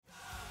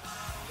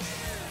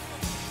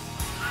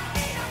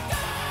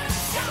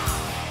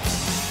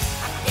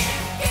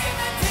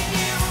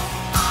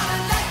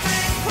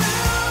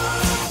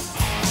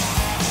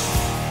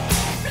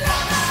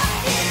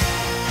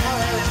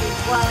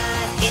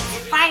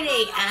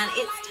Friday, and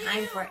it's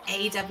time for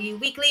AEW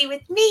Weekly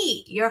with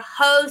me, your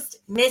host,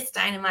 Miss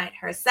Dynamite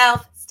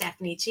herself,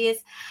 Stephanie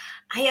Chase.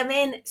 I am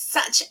in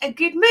such a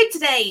good mood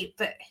today,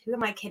 but who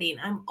am I kidding?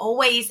 I'm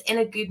always in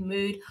a good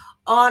mood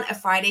on a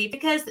Friday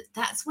because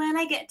that's when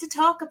I get to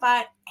talk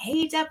about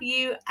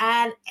AEW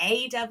and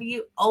AEW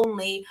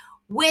only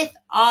with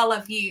all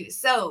of you.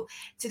 So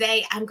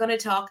today I'm going to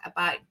talk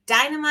about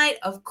Dynamite,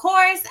 of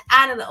course,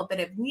 and a little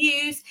bit of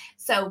news.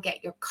 So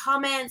get your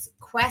comments,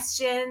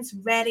 questions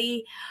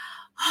ready.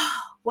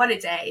 What a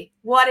day.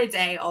 What a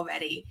day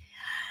already.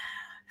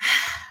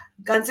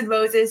 Guns N'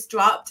 Roses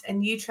dropped a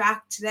new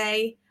track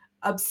today.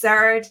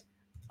 Absurd.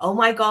 Oh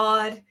my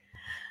God.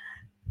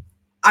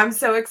 I'm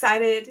so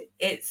excited.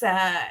 It's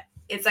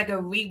like a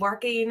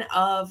reworking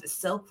of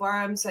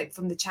Silkworms, like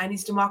from the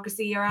Chinese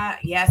Democracy era.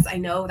 Yes, I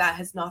know that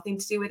has nothing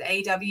to do with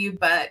AEW,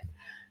 but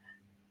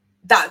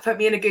that put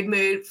me in a good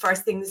mood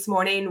first thing this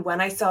morning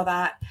when I saw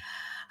that.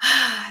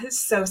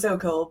 So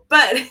cool.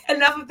 But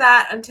enough of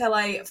that until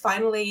I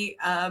finally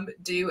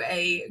do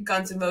a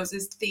Guns N'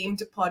 Roses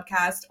themed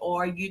podcast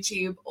or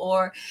YouTube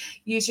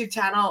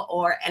channel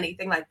or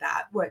anything like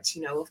that, which,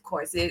 you know, of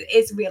course, it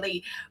is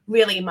really,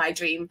 really my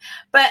dream.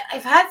 But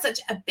I've had such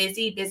a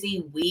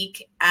busy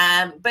week,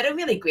 but a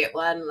really great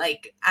one.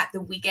 Like at the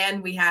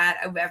weekend, we had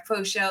a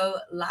RevPro show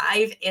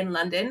live in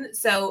London,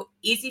 so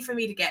easy for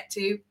me to get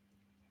to.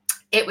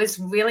 It was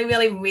really,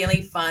 really,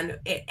 really fun.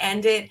 It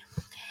ended...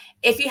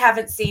 If you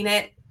haven't seen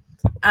it,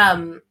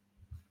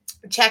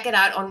 check it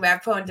out on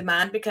RevPro On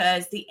Demand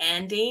because the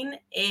ending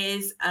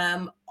is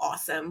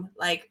awesome.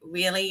 Like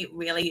really,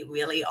 really,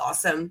 really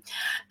awesome.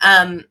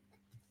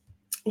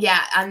 Yeah,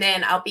 and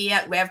then I'll be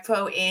at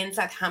RevPro in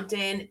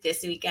Southampton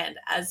this weekend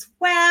as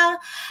well.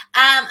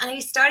 And I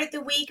started the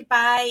week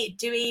by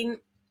doing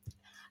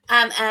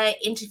an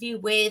interview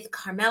with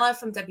Carmella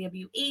from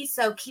WWE.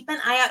 So keep an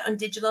eye out on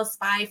Digital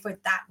Spy for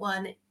that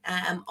one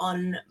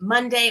on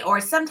Monday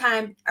or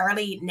sometime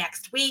early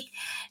next week.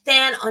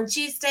 Then on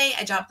Tuesday,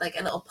 I dropped like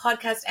a little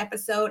podcast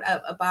episode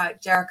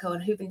about Jericho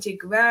and Juventud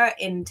Guerrera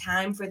in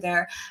time for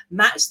their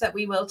match that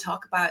we will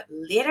talk about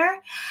later.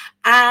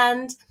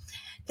 And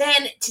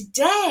then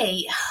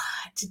today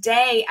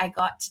I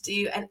got to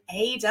do an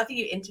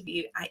AEW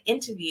interview. I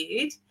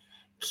interviewed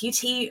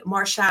QT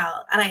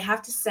Marshall, and I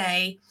have to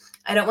say,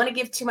 I don't want to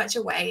give too much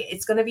away.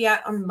 It's going to be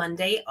out on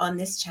Monday on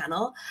this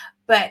channel,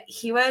 but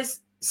he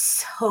was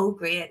so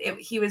great.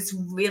 He was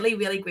really,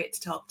 really great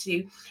to talk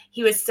to.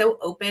 He was so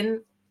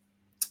open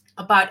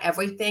about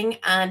everything,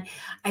 and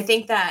I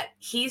think that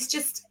he's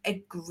just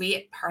a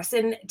great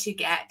person to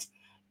get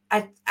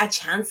a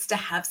chance to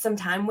have some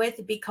time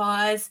with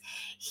because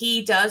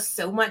he does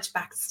so much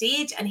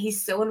backstage and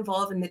he's so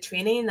involved in the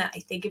training that I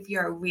think if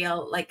you're a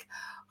real like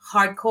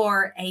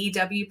hardcore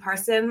AEW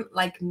person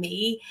like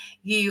me,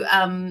 you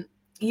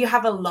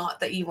have a lot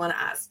that you want to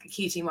ask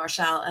QT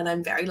Marshall, and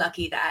I'm very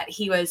lucky that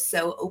he was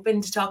so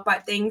open to talk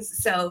about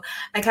things. So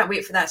I can't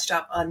wait for that to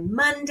drop on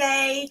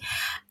Monday.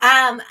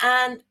 And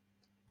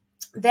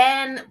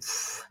then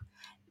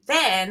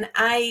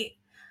I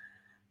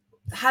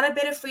had a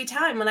bit of free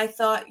time and I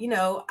thought, you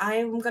know,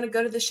 I'm going to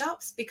go to the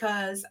shops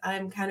because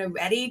I'm kind of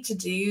ready to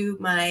do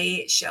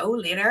my show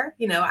later.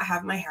 You know, I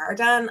have my hair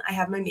done, I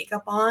have my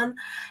makeup on,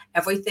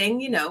 everything,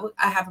 you know,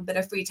 I have a bit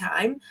of free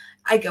time.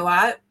 I go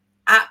out,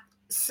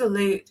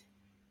 absolute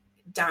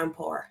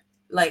downpour.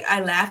 Like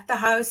I left the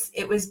house,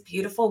 it was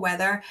beautiful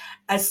weather.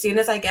 As soon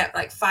as I get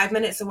like 5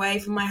 minutes away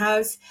from my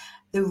house,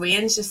 the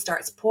rain just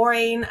starts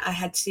pouring. I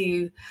had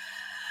to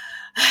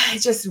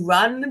just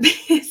run,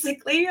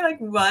 basically, like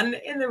run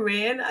in the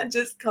rain and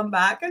just come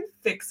back and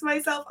fix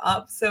myself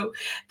up. So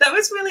that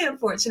was really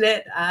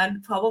unfortunate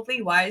and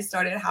probably why I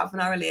started half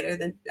an hour later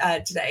than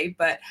today.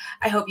 But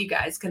I hope you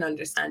guys can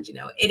understand, you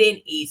know, it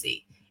ain't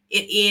easy.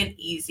 It ain't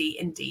easy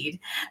indeed.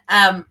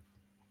 And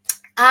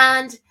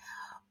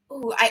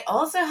I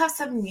also have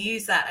some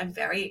news that I'm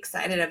very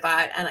excited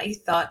about, and I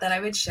thought that I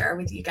would share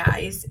with you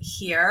guys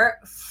here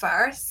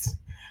first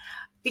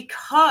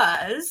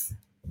because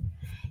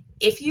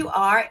if you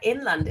are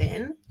in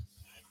London,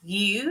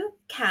 you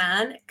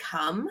can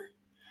come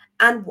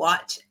and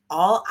watch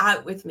All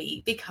Out with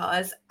me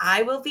because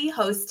I will be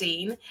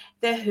hosting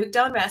the Hooked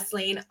on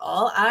Wrestling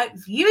All Out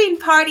viewing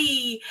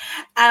party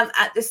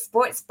at the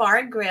Sports Bar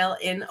and Grill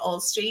in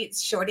Old Street,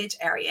 Shoreditch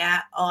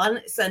area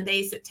on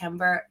Sunday,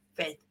 September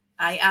 5th.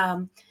 I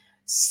am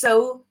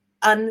so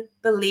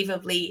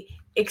unbelievably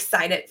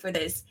excited for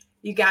this.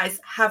 You guys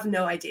have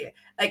no idea.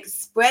 Like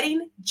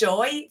spreading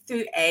joy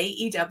through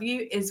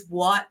AEW is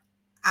what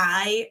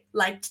I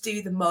like to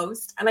do the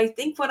most, and I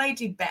think what I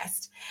do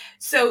best.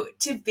 So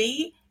to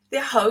be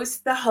the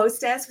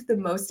hostess with the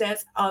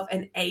mostess of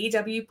an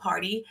AEW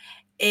party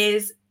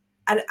is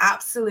an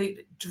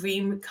absolute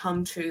dream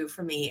come true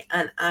for me,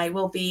 and I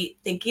will be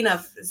thinking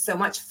of so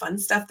much fun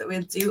stuff that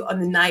we'll do on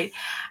the night.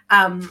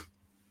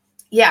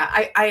 Yeah,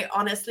 I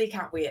honestly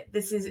can't wait.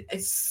 This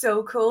is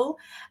so cool,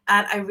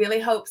 and I really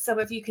hope some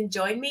of you can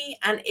join me.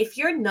 And if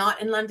you're not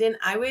in London,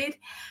 I would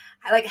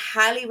like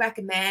highly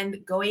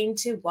recommend going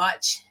to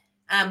watch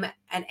an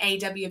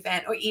AEW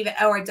event or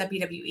a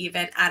WWE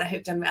event at a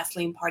Hope Done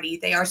Wrestling party.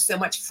 They are so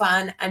much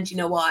fun. And you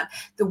know what?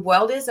 The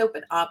world is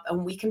open up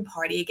and we can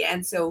party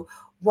again. So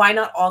why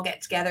not all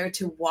get together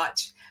to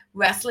watch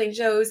wrestling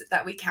shows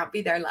that we can't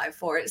be there live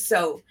for?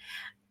 So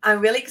I'm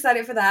really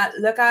excited for that.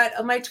 Look out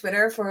on my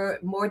Twitter for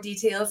more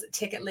details,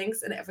 ticket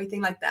links, and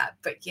everything like that.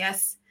 But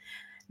yes,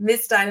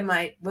 Miss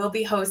Dynamite will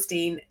be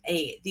hosting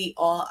the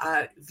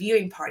all-out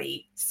viewing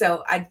party.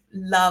 So I'd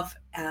love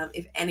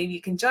if any of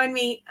you can join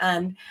me.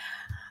 And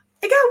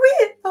I can't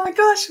wait. Oh my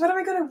gosh, what am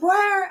I going to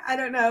wear? I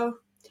don't know.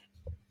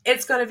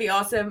 It's going to be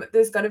awesome.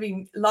 There's going to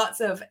be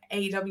lots of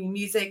AEW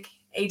music,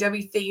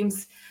 AEW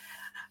themes.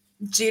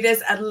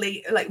 Judas at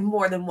least like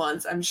more than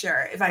once, I'm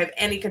sure. If I have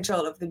any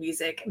control of the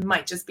music, it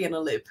might just be in a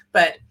loop.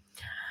 But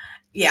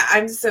yeah,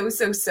 I'm so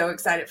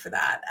excited for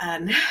that.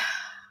 And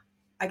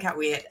I can't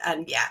wait.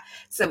 And yeah,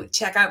 so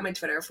check out my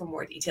Twitter for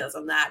more details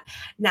on that.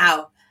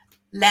 Now,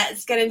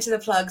 let's get into the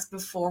plugs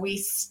before we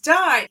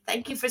start.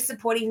 Thank you for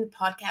supporting the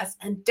podcast.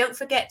 And don't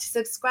forget to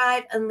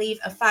subscribe and leave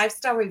a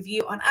 5-star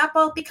review on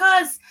Apple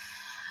because,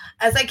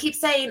 as I keep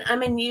saying,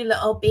 I'm a new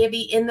little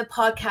baby in the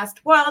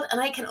podcast world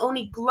and I can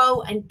only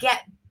grow and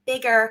get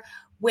bigger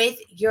with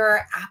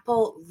your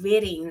Apple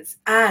ratings.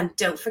 And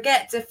don't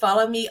forget to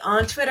follow me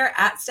on Twitter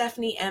at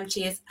Stephanie M.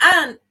 Chase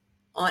and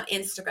on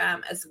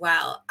Instagram as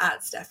well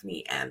at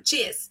Stephanie M.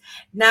 Chase.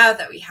 Now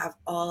that we have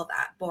all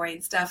that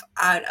boring stuff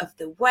out of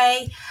the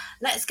way,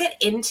 let's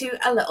get into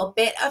a little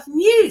bit of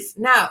news.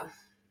 Now,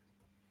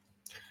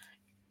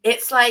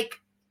 it's like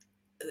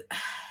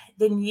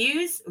the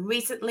news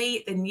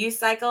recently, the news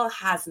cycle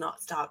has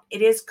not stopped.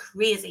 It is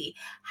crazy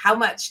how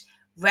much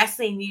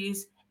wrestling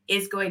news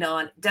is going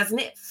on. Doesn't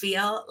it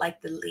feel like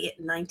the late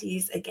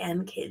 90s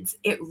again, kids?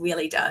 It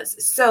really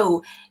does.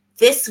 So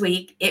this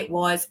week it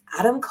was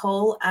Adam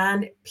Cole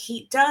and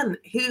Pete Dunne,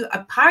 who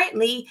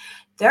apparently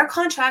their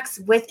contracts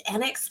with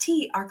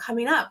NXT are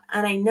coming up.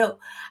 And I know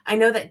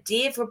that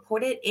Dave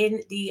reported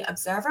in the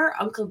Observer,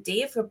 Uncle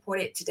Dave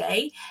reported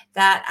today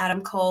that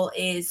Adam Cole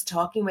is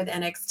talking with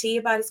NXT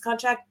about his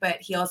contract,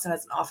 but he also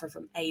has an offer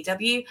from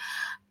AEW.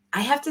 I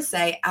have to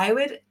say, I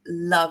would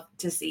love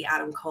to see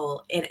Adam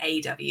Cole in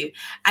AEW.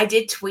 I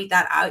did tweet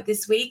that out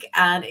this week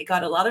and it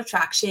got a lot of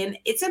traction.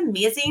 It's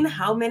amazing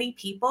how many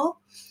people,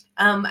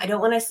 I don't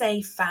want to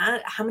say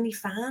how many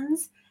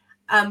fans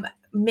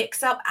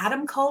mix up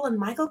Adam Cole and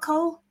Michael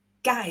Cole.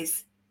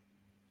 Guys,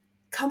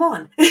 come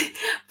on.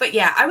 But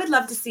yeah, I would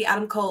love to see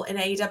Adam Cole in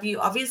AEW.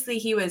 Obviously,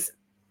 he was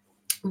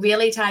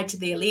really tied to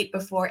the Elite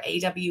before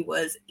AEW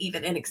was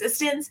even in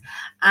existence,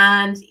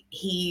 and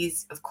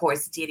he's of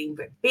course dating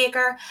Britt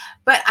Baker,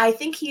 but I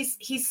think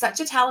he's such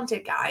a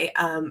talented guy,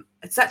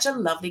 such a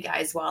lovely guy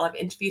as well. I've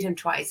interviewed him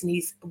twice and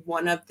he's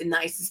one of the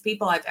nicest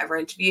people I've ever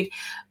interviewed,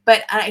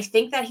 but I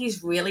think that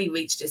he's really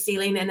reached a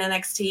ceiling in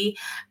NXT,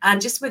 and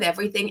just with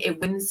everything,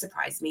 it wouldn't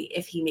surprise me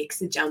if he makes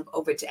the jump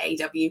over to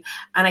AEW,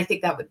 and I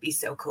think that would be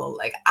so cool.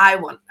 Like I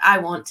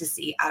want to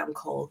see Adam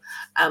Cole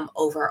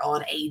over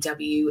on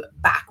AEW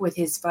back with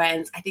his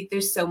friends. I think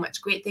there's so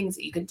much great things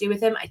that you can do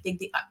with him. I think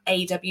the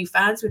AEW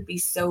fans would be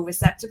so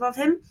receptive of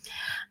him,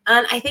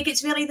 and I think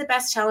it's really the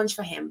best challenge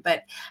for him.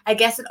 But I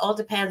guess it all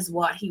depends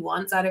what he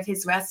wants out of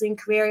his wrestling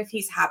career. If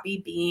he's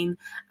happy being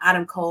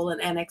Adam Cole in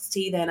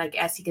NXT, then I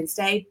guess he can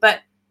stay.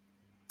 But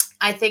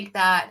I think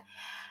that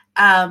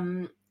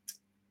I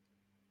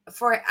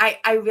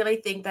really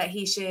think that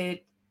he should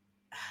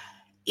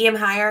aim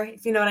higher,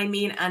 if you know what I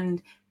mean,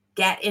 and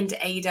get into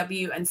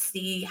AEW and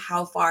see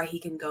how far he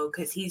can go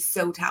because he's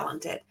so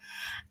talented.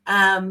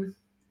 To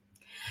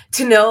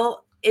know,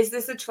 is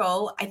this a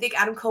troll? I think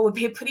Adam Cole would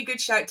be a pretty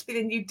good shout to be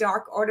the new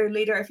Dark Order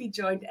leader if he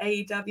joined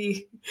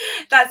AEW.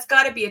 That's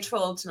got to be a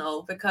troll to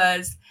know,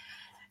 because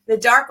the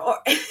Dark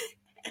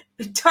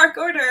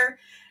Order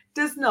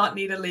does not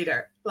need a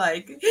leader.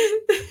 Like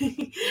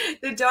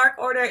the Dark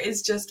Order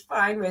is just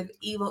fine with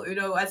Evil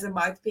Uno as a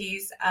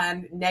mouthpiece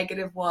and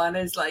 -1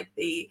 as like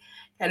the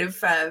kind of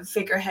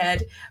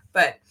figurehead.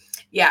 But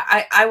yeah,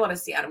 I want to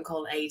see Adam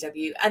Cole in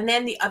AEW. And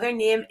then the other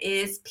name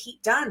is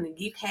Pete Dunne,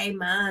 UK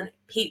man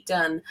Pete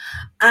Dunne.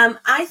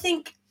 I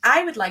think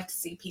I would like to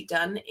see Pete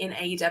Dunne in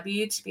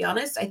AEW, to be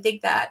honest. I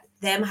think that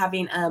them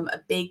having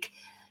a big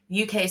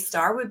UK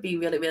star would be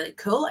really, really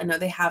cool. I know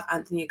they have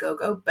Anthony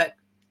Ogogo, but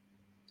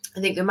I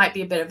think there might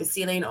be a bit of a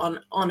ceiling on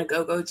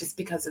Ogogo just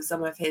because of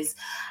some of his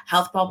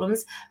health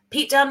problems.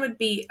 Pete Dunne would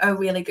be a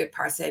really good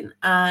person.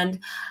 And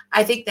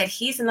I think that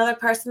he's another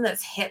person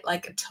that's hit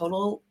like a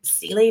total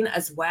ceiling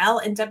as well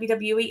in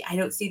WWE. I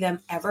don't see them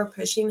ever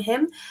pushing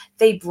him.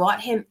 They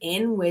brought him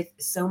in with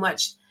so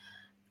much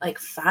like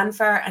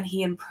fanfare and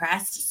he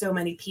impressed so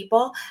many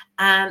people.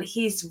 And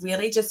he's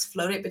really just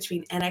floated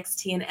between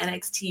NXT and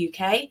NXT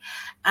UK.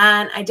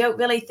 And I don't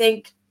really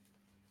think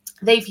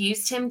they've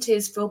used him to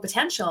his full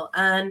potential.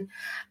 And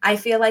I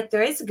feel like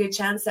there is a good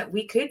chance that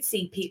we could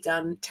see Pete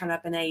Dunne turn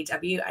up in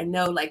AEW. I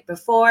know like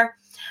before,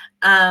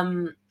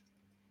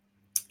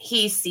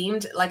 he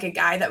seemed like a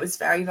guy that was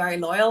very, very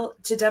loyal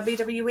to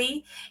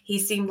WWE. He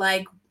seemed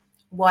like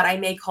what I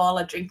may call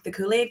a drink the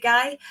Kool-Aid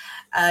guy,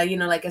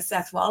 like a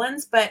Seth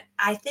Rollins. But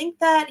I think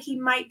that he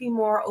might be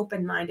more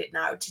open-minded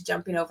now to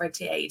jumping over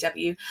to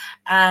AEW.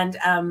 And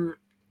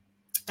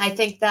I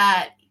think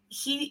that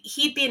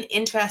he'd be an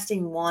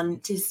interesting one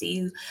to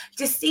see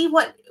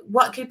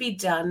what could be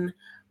done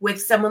with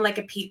someone like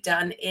a Pete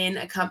Dunne in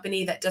a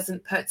company that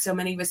doesn't put so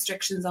many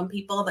restrictions on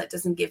people, that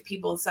doesn't give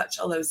people such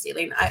a low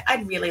ceiling.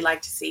 I'd really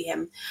like to see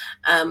him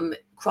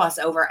cross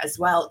over as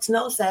well.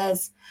 Tnul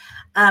says,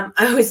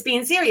 I was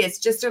being serious.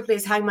 Just to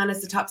replace Hangman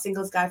as the top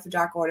singles guy for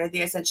Dark Order.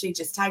 They're essentially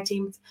just tag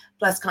teams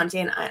plus Conti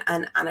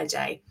and Anna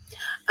Jay.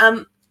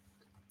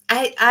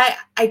 I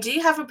do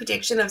have a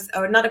prediction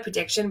or not a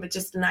prediction, but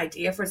just an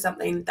idea for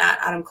something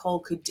that Adam Cole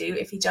could do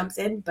if he jumps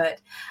in.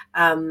 But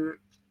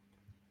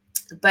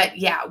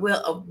yeah,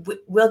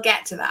 we'll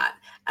get to that.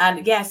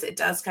 And yes, it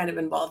does kind of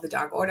involve the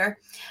Dark Order.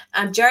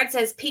 Jared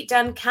says Pete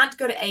Dunne can't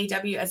go to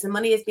AEW as the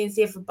money is being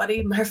saved for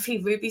Buddy Murphy,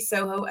 Ruby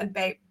Soho, and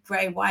Bray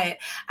Wyatt.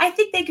 I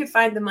think they could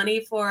find the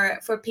money for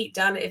Pete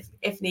Dunne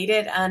if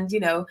needed. And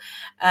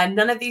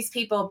none of these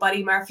people,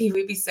 Buddy Murphy,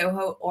 Ruby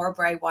Soho, or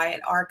Bray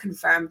Wyatt, are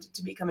confirmed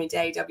to be coming to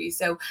AEW.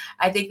 So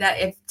I think that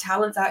if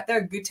talent's out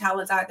there, good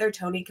talent's out there,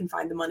 Tony can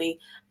find the money.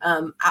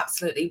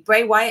 Absolutely.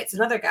 Bray Wyatt's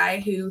another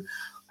guy who,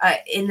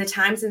 in the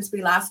time since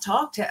we last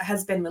talked,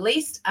 has been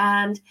released,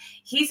 and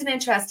he's an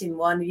interesting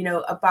one.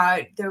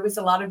 There was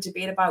a lot of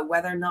debate about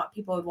whether or not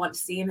people would want to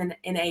see him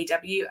in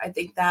AEW. I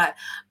think that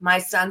my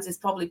stance is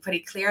probably pretty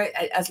clear.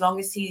 As long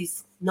as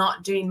he's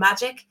not doing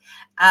magic,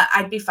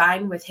 I'd be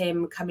fine with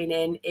him coming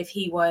in. If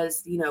he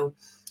was,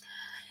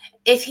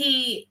 if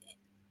he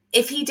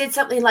did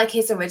something like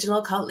his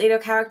original Cult Leader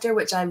character,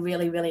 which I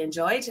really, really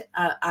enjoyed,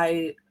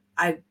 I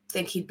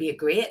think he'd be a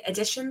great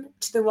addition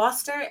to the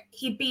roster.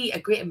 He'd be a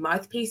great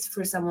mouthpiece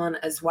for someone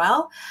as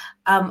well.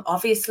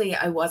 Obviously,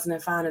 I wasn't a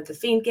fan of the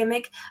Fiend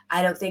gimmick.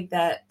 I don't think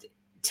that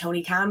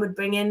Tony Khan would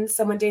bring in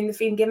someone doing the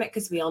Fiend gimmick,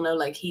 because we all know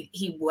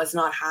he was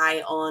not high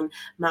on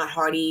Matt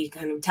Hardy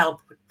kind of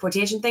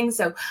teleportation things.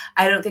 So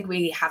I don't think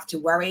we have to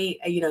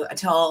worry,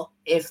 at all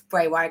if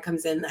Bray Wyatt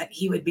comes in that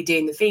he would be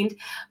doing the Fiend.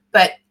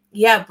 But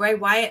yeah, Bray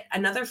Wyatt,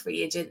 another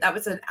free agent. That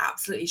was an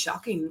absolutely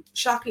shocking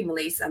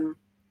release.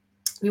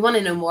 We want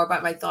to know more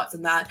about my thoughts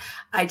on that.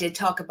 I did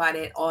talk about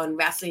it on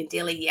Wrestling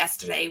Daily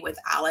yesterday with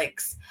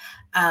Alex.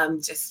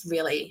 Just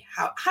really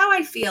how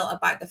I feel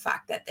about the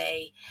fact that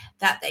they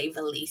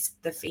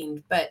released the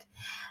Fiend. But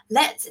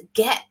let's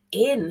get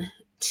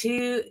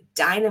into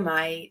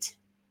Dynamite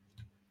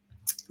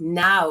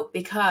now,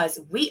 because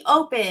we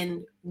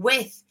open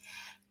with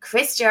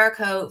Chris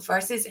Jericho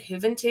versus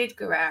Juventud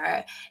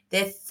Guerrera,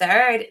 the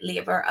third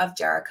labor of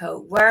Jericho,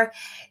 where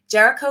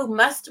Jericho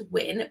must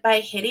win by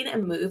hitting a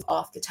move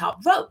off the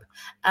top rope.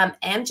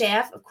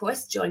 MJF, of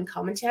course, joined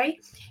commentary.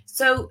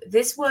 So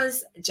this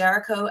was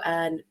Jericho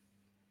and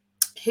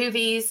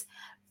Juvi's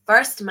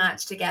first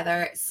match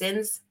together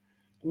since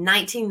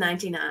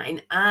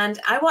 1999, and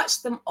I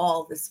watched them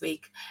all this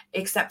week,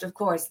 except of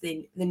course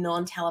the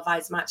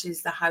non-televised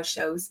matches, the house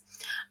shows,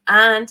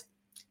 and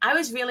I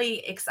was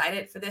really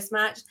excited for this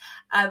match.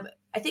 I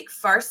think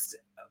first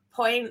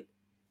point,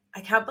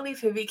 I can't believe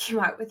Juvi came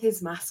out with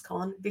his mask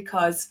on,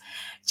 because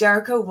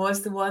Jericho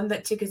was the one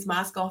that took his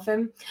mask off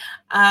him.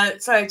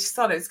 So I just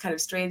thought it was kind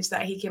of strange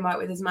that he came out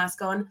with his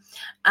mask on.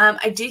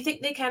 I do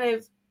think they kind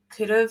of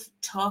could have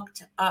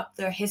talked up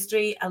their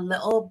history a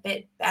little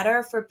bit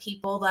better for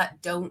people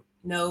that don't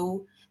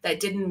know, that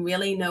didn't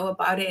really know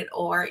about it,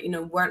 or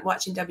weren't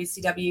watching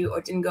WCW,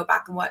 or didn't go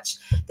back and watch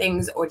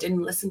things, or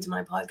didn't listen to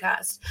my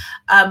podcast.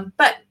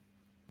 But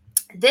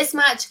this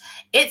match,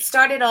 it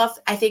started off,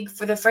 I think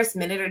for the first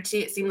minute or two,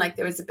 it seemed like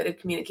there was a bit of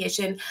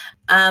communication.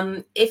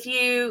 If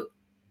you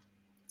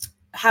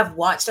have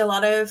watched a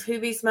lot of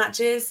Juvi's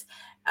matches,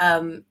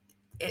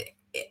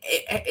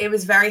 it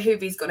was very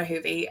Juvi's gonna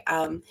Juvi.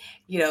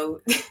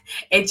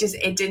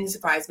 It didn't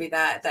surprise me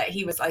that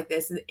he was like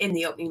this in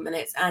the opening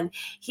minutes, and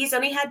he's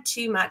only had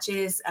 2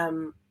 matches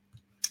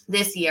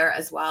this year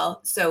as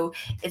well, so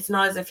it's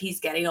not as if he's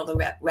getting all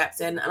the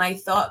reps in. And I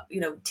thought,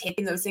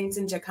 taking those things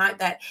into account,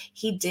 that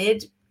he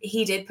did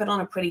put on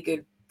a pretty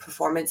good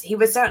performance. He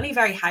was certainly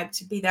very hyped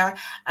to be there,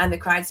 and the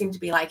crowd seemed to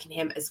be liking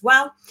him as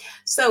well.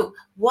 So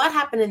what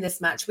happened in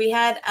this match? We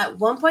had at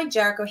one point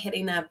Jericho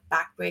hitting a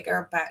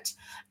backbreaker, but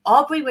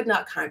Aubrey would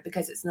not count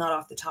because it's not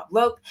off the top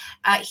rope.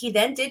 He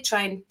then did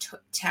try and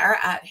tear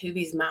at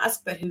Juvi's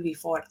mask, but Juvi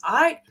fought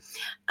out.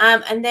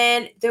 And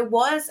then there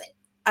was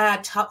a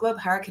top rope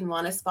Hurricane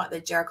Rana spot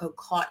that Jericho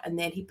caught, and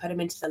then he put him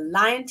into the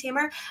Lion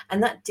Tamer,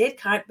 and that did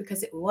count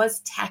because it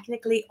was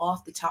technically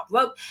off the top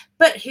rope,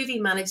 but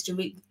Juvi managed to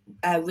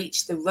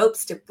reach the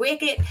ropes to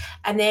break it,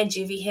 and then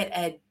Juvi hit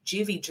a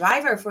Juvi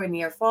driver for a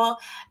near fall,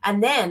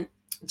 and then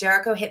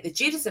Jericho hit the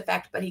Judas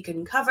effect, but he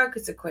couldn't cover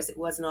because, of course, it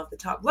wasn't off the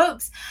top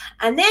ropes.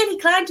 And then he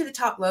climbed to the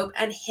top rope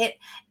and hit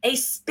a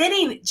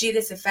spinning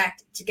Judas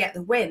effect to get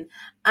the win.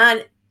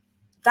 And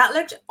that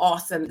looked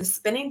awesome. The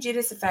spinning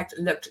Judas effect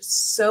looked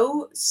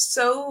so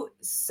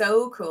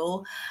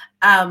cool.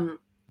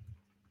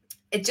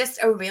 it's just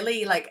a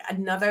really like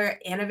another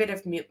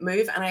innovative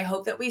move, and I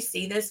hope that we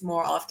see this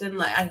more often.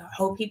 Like I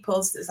hope he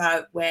pulls this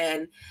out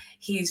when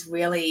he's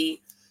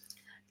really,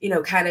 you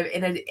know, kind of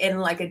in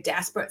like a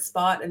desperate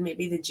spot, and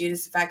maybe the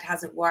Judas effect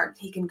hasn't worked.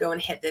 He can go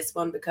and hit this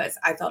one because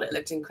I thought it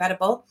looked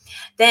incredible.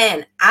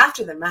 Then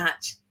after the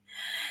match,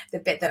 the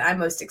bit that I'm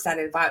most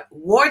excited about,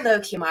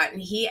 Wardlow came out and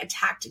he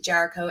attacked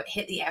Jericho,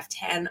 hit the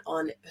F10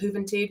 on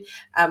Juventud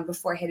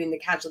before hitting the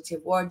Casualty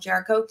of War,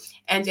 Jericho.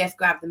 MJF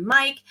grabbed the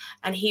mic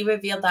and he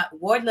revealed that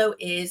Wardlow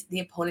is the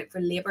opponent for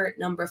Labor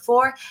number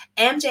 4.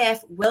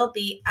 MJF will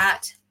be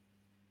at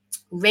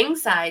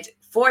ringside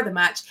for the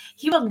match.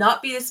 He will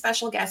not be the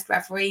special guest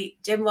referee.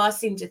 Jim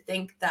Ross seemed to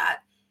think that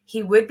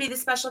he would be the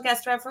special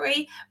guest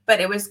referee, but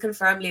it was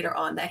confirmed later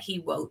on that he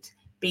won't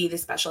be the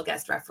special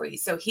guest referee.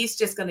 So he's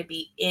just going to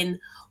be in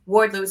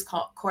Wardlow's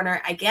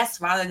corner, I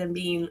guess, rather than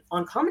being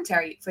on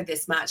commentary for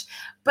this match.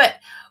 But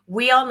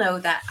we all know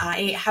that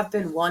I have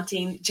been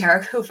wanting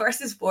Jericho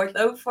versus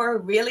Wardlow for a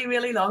really,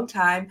 really long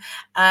time.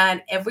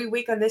 And every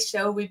week on this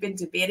show, we've been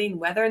debating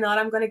whether or not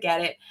I'm going to get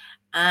it.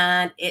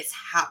 And it's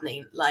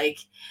happening. Like,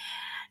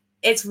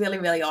 it's really,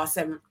 really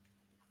awesome.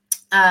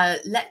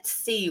 Let's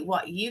see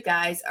what you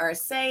guys are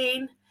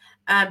saying.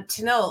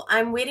 To know,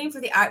 I'm waiting for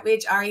the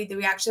outrage, Ari, the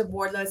reaction of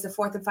Wardlow as the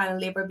 4th and final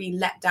Labor being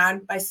let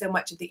down by so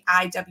much of the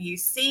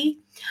IWC.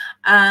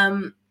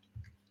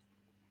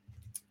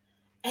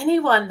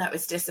 Anyone that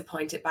was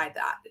disappointed by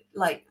that,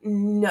 like,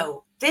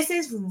 no, this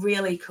is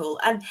really cool.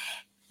 And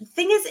the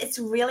thing is, it's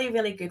really,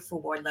 really good for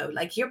Wardlow.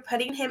 Like, you're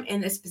putting him in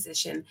this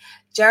position.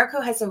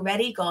 Jericho has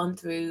already gone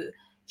through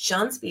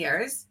Sean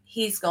Spears,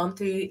 he's gone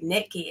through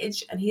Nick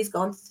Gage, and he's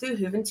gone through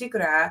Juventud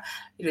Guerrera,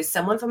 you know,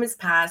 someone from his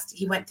past.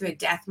 He went through a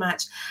death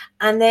match.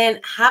 And then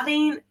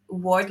having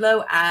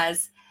Wardlow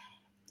as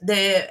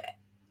the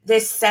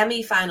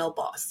semi-final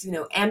boss, you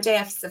know,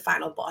 MJF's the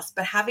final boss,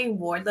 but having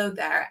Wardlow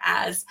there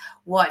as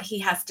what he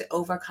has to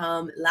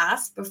overcome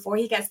last before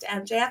he gets to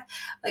MJF,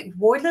 like,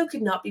 Wardlow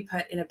could not be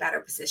put in a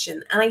better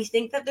position. And I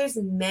think that there's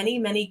many,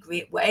 many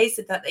great ways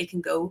that they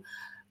can go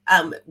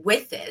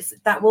with this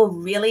that will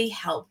really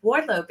help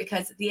Wardlow,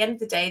 because at the end of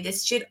the day,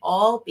 this should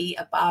all be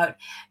about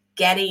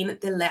getting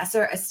the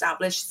lesser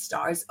established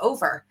stars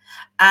over.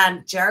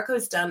 And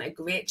Jericho's done a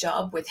great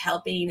job with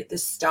helping the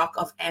stock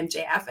of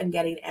MJF and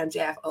getting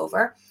MJF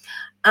over.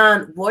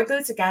 And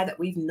Wardlow's a guy that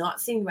we've not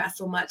seen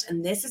wrestle much,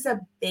 and this is a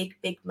big,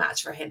 big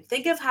match for him.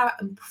 Think of how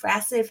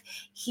impressive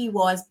he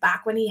was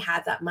back when he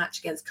had that match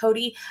against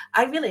Cody.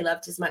 I really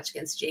loved his match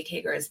against Jake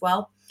Hager as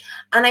well.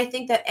 And I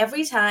think that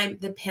every time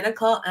the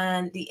Pinnacle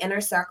and the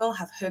Inner Circle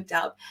have hooked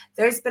up,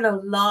 there's been a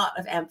lot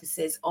of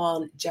emphasis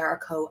on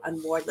Jericho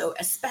and Wardlow,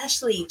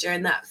 especially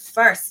during that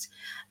first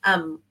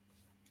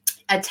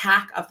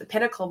attack of the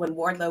Pinnacle when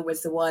Wardlow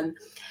was the one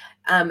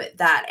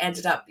that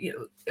ended up, you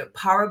know,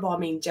 power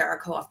bombing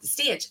Jericho off the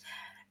stage.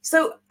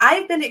 So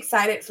I've been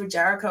excited for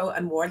Jericho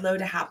and Wardlow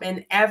to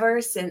happen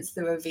ever since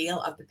the reveal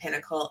of the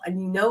Pinnacle.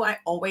 And you know, I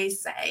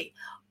always say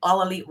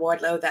All Elite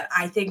Wardlow that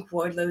I think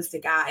Wardlow's the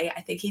guy.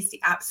 I think he's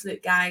the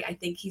absolute guy. I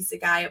think he's the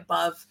guy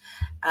above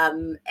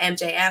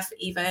MJF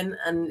even,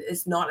 and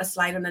it's not a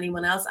slight on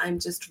anyone else. I'm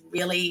just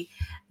really,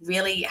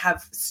 really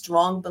have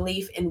strong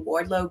belief in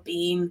Wardlow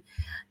being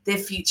the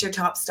future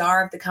top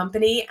star of the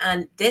company.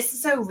 And this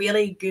is a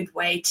really good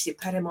way to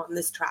put him on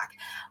this track.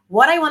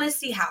 What I want to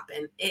see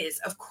happen is,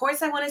 of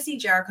course, I want to see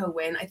Jericho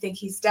win. I think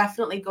he's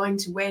definitely going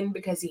to win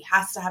because he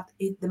has to have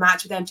the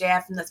match with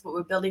MJF, and that's what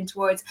we're building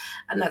towards.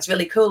 And that's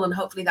really cool. And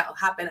hopefully that will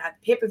happen at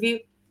the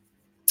pay-per-view.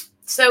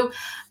 So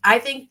I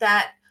think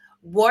that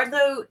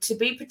Wardlow, to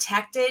be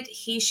protected,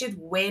 he should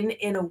win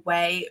in a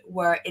way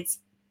where it's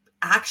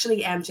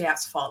actually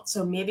MJF's fault.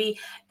 So maybe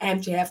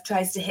MJF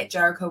tries to hit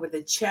Jericho with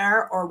a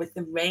chair or with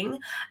the ring,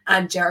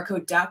 and Jericho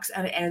ducks,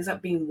 and it ends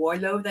up being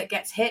Wardlow that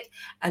gets hit.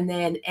 And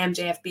then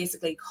MJF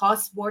basically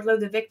costs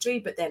Wardlow the victory,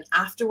 but then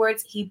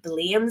afterwards he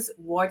blames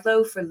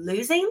Wardlow for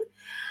losing.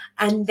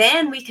 And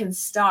then we can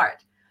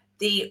start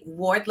the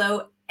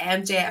Wardlow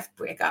MJF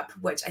breakup,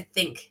 which I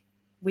think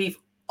we've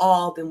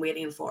all been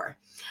waiting for.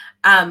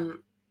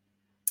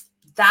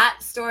 That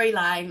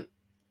storyline,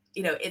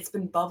 you know, it's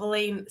been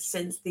bubbling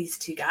since these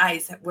two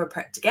guys were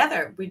put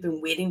together. We've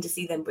been waiting to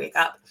see them break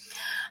up.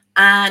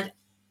 And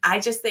I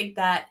just think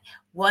that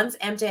once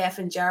MJF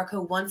and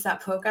Jericho, once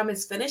that program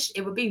is finished,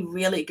 it would be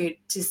really good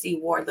to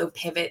see Wardlow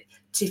pivot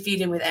to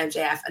feuding with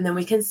MJF. And then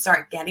we can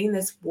start getting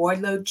this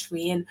Wardlow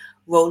train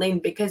rolling,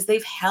 because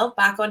they've held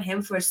back on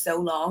him for so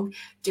long,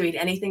 doing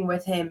anything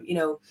with him, you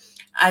know,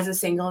 as a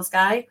singles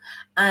guy.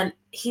 And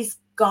he's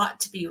got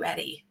to be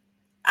ready.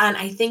 And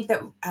I think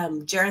that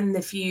during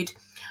the feud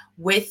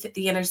with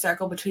the Inner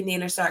Circle, between the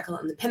Inner Circle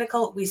and the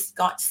Pinnacle, we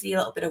got to see a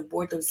little bit of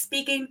Wardlow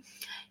speaking.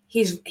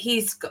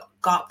 He's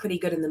got pretty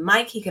good in the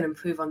mic. He can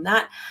improve on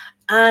that.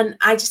 And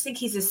I just think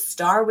he's a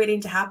star waiting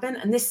to happen.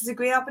 And this is a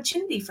great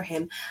opportunity for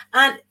him.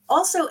 And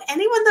also,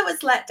 anyone that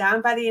was let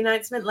down by the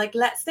announcement, like,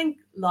 let's think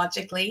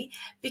logically,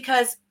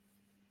 because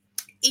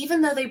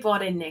even though they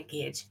brought in Nick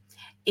Gage,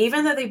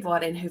 even though they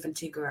brought in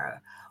Juventud Guerrera,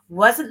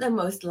 wasn't the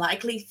most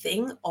likely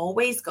thing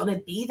always going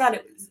to be that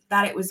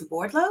it was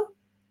Wardlow?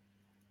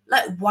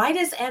 Like, why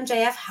does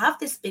MJF have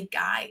this big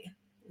guy,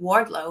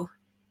 Wardlow,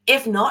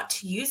 if not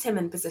to use him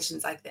in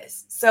positions like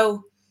this?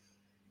 So,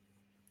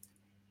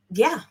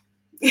 yeah.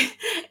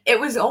 It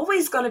was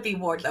always going to be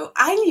Wardlow.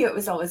 I knew it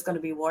was always going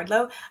to be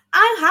Wardlow.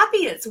 I'm happy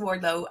it's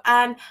Wardlow,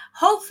 and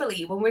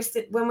hopefully when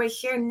we're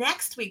here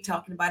next week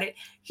talking about it,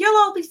 you'll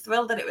all be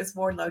thrilled that it was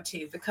Wardlow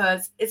too,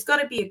 because it's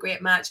going to be a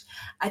great match.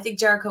 I think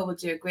Jericho will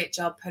do a great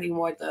job putting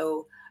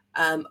Wardlow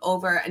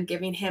over and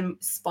giving him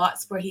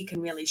spots where he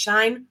can really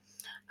shine.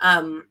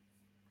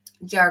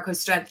 Jericho's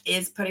strength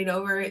is putting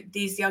over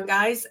these young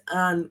guys,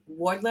 and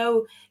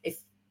Wardlow, if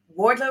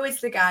Wardlow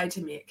is the guy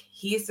to make,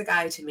 he's the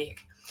guy to make.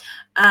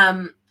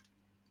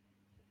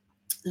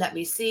 Let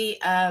me see.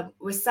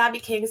 Wasabi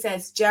King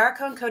says,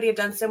 Jericho and Cody have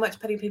done so much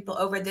putting people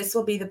over. This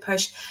will be the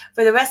push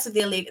for the rest of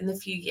the elite in the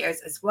few years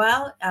as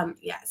well.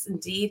 Yes,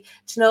 indeed.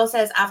 Chanel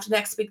says, after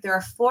next week, there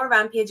are 4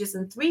 Rampages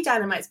and 3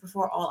 Dynamites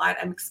before All Out.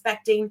 I'm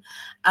expecting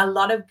a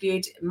lot of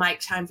good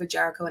mic time for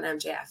Jericho and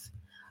MJF.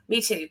 Me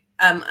too.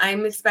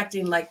 I'm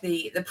expecting like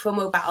the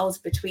promo battles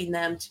between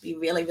them to be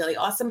really, really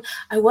awesome.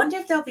 I wonder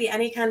if there'll be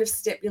any kind of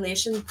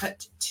stipulation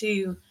put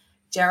to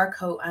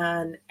Jericho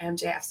and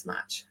MJF's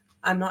match.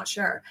 I'm not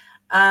sure.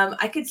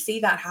 I could see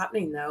that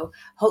happening though.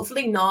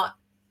 Hopefully not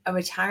a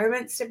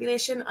retirement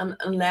stipulation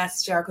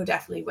unless Jericho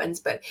definitely wins,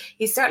 but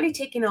he's certainly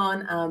taken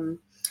on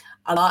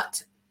a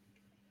lot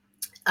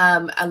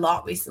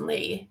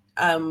recently.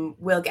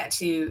 We'll get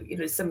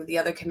to some of the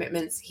other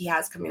commitments he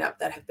has coming up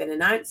that have been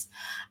announced.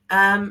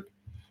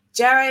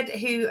 Jared,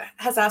 who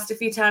has asked a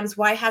few times,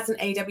 why hasn't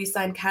AEW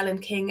signed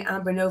Kylan King,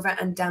 Amber Nova,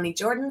 and Danny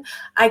Jordan?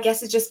 I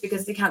guess it's just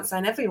because they can't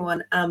sign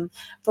everyone.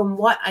 From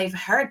what I've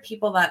heard,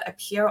 people that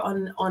appear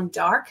on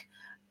Dark,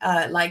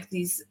 like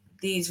these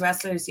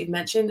wrestlers you've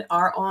mentioned,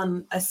 are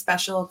on a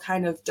special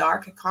kind of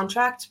Dark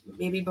contract,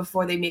 maybe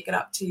before they make it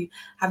up to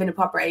having a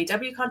proper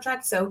AEW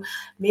contract. So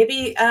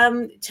maybe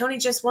Tony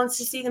just wants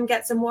to see them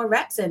get some more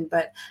reps in.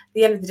 But at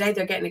the end of the day,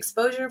 they're getting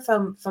exposure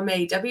from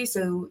AEW,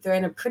 so they're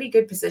in a pretty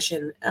good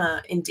position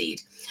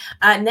indeed.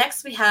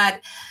 Next, we had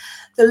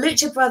the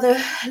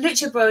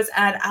Lucha Bros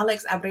and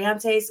Alex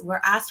Abriantes were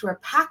asked where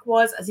Pac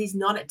was, as he's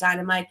not at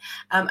Dynamite.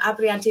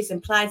 Abriantes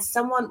implied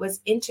someone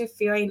was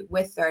interfering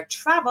with their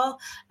travel.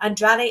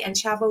 Andrade and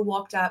Chavo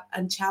walked up,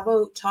 and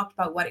Chavo talked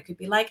about what it could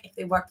be like if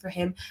they worked for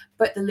him,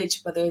 but the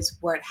Lucha Brothers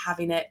weren't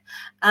having it.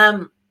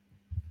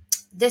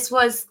 This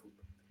was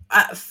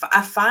a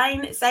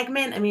fine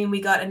segment. I mean,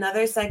 we got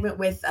another segment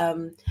with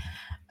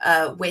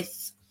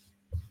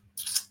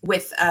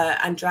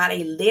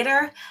Andrade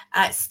later.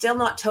 Still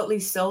not totally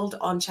sold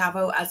on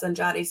Chavo as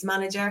Andrade's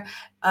manager.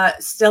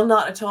 Still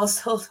not at all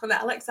sold on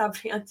Alex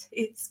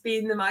Abriantes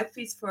being the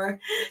mouthpiece for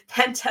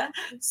Penta.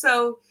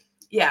 So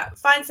yeah,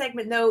 fine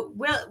segment though.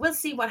 We'll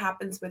see what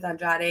happens with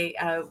Andrade.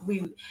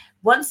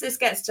 Once this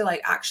gets to like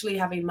actually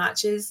having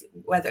matches,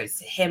 whether it's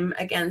him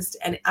against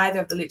either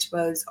of the Lucha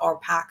Bros or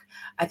Pac,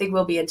 I think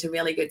we'll be into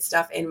really good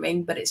stuff in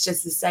ring. But it's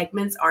just the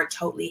segments aren't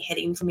totally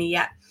hitting for me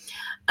yet.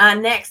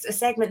 Next, a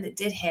segment that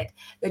did hit.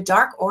 The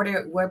Dark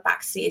Order were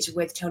backstage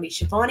with Tony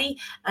Schiavone,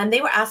 and they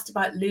were asked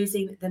about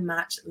losing the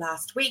match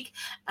last week.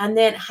 And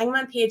then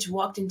Hangman Page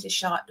walked into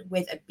shot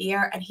with a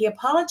beer, and he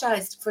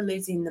apologized for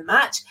losing the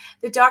match.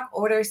 The Dark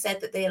Order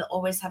said that they'll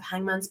always have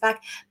Hangman's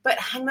back, but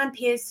Hangman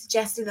Page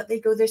suggested that they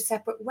go their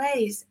separate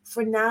ways.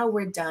 For now,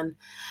 we're done.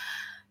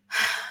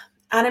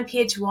 Adam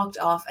Page walked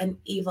off, and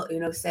Evil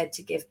Uno said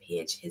to give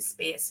Page his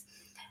space.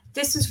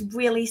 This was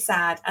really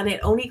sad, and it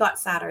only got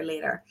sadder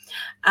later.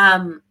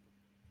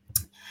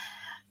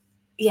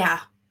 Yeah,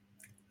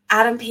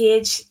 Adam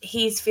Page,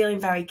 he's feeling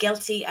very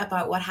guilty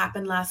about what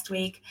happened last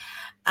week,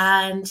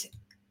 and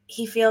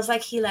he feels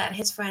like he let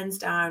his friends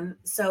down.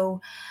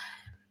 So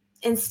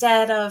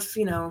instead of,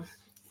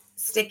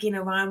 sticking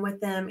around with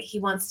them, he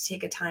wants to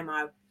take a time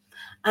out.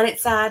 And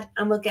it's sad,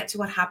 and we'll get to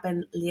what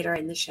happened later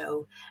in the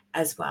show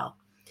as well.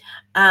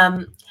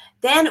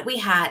 Then we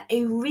had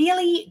a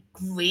really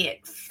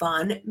great,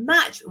 fun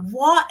match.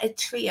 What a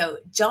trio.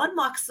 Jon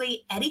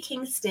Moxley, Eddie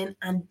Kingston,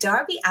 and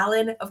Darby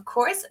Allin, of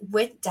course,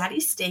 with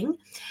Daddy Sting.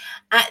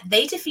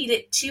 They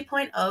defeated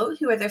 2.0,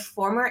 who are the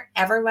former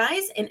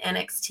Ever-Rise in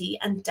NXT,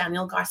 and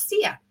Daniel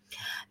Garcia.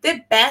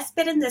 The best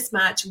bit in this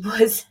match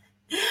was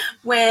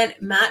when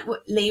Matt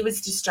Lee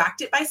was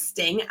distracted by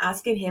Sting,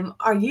 asking him,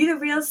 "Are you the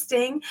real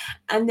Sting?"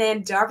 And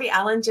then Darby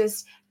Allin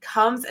just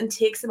comes and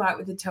takes him out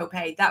with a tope.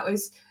 That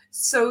was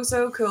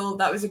so cool.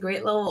 That was a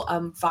great little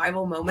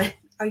viral moment.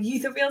 Are you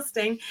the real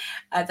Sting?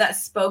 That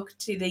spoke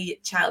to the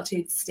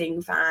childhood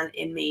Sting fan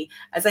in me.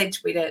 As I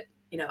tweeted,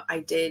 I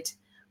did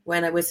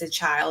when I was a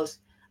child.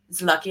 I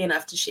was lucky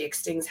enough to shake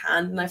Sting's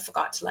hand, and I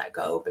forgot to let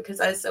go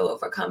because I was so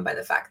overcome by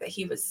the fact that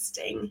he was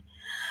Sting.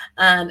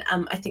 And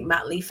I think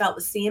Matt Lee felt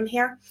the same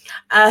here.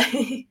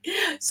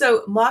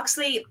 So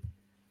Moxley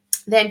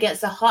then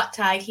gets a hot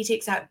tag. He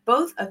takes out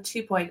both of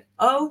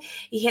 2.0.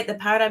 He hit the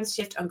paradigm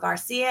shift on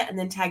Garcia and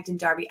then tagged in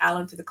Darby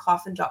Allin for the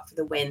coffin drop for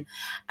the win.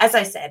 As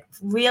I said,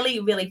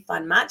 really, really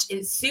fun match.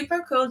 It's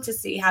super cool to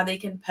see how they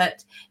can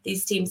put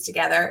these teams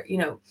together.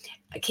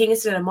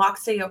 Kingston and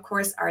Moxley, of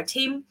course, are a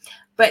team.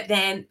 But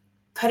then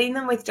putting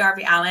them with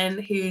Darby Allin,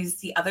 who's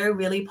the other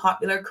really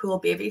popular cool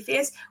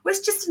babyface,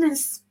 was just an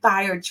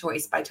inspired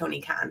choice by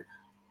Tony Khan.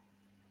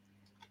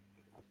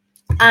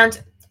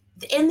 And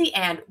in the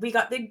end, we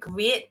got the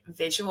great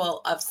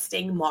visual of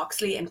Sting,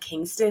 Moxley, and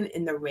Kingston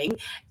in the ring.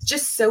 It's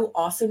just so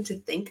awesome to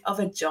think of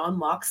a Jon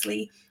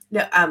Moxley.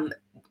 No,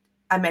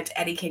 I meant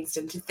Eddie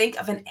Kingston. To think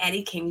of an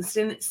Eddie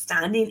Kingston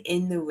standing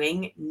in the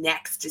ring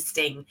next to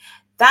Sting.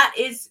 That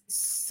is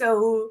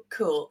so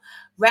cool.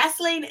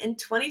 Wrestling in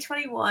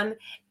 2021,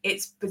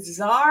 it's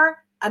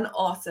bizarre and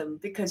awesome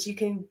because you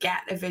can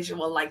get a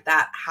visual like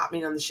that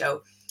happening on the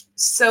show.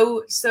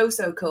 So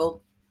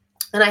cool.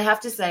 And I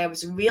have to say, I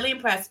was really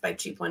impressed by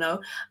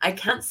 2.0. I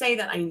can't say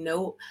that I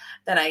know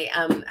that I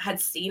had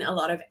seen a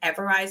lot of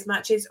Everrise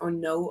matches or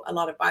know a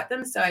lot about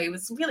them. So I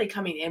was really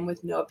coming in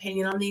with no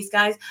opinion on these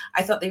guys.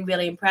 I thought they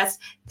really impressed.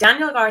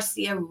 Daniel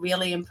Garcia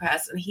really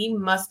impressed. And he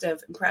must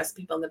have impressed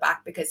people in the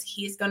back because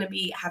he's going to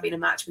be having a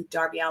match with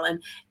Darby Allin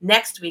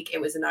next week,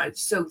 it was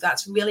announced. So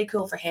that's really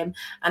cool for him.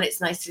 And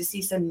it's nice to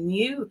see some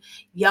new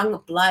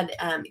young blood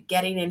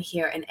getting in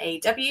here in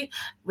AEW.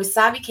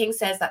 Wasabi King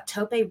says that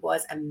Tope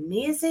was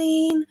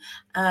amazing.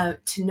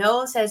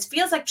 Tano says,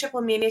 feels like Triple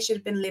Mania should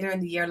have been later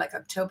in the year, like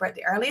October at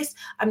the earliest.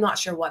 I'm not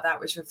sure what that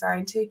was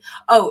referring to.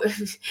 Oh,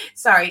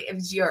 sorry, it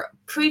was your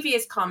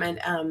previous comment.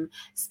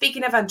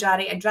 Speaking of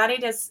Andrade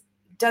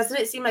doesn't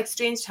it seem like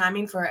strange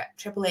timing for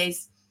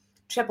AAA's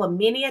Triple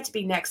Mania to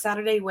be next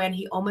Saturday when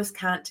he almost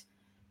can't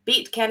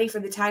beat Kenny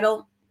for the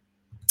title?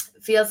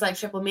 Feels like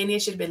Triple Mania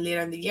should have been later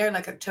in the year,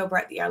 like October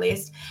at the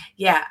earliest.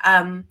 Yeah,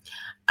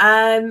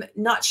 I'm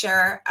not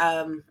sure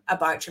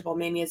about Triple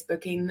Mania's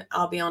booking,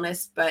 I'll be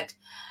honest, but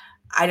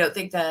I don't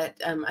think that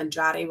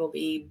Andrade will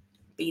be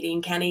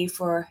beating Kenny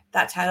for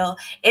that title.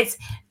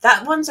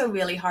 That one's a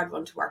really hard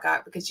one to work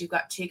out because you've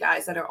got two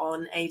guys that are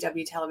on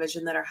AEW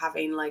television that are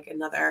having like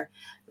another,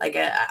 like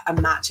a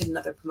match in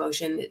another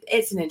promotion.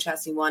 It's an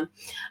interesting one.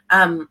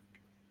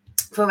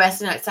 For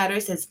Wrestling Outsider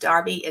says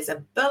Darby is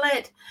a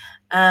bullet.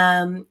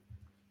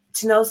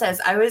 Tano says,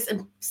 I was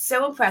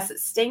so impressed that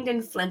Sting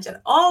didn't flinch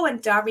at all when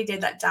Darby did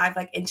that dive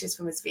like inches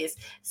from his face.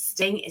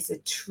 Sting is a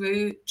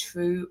true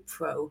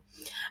pro.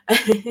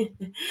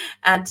 And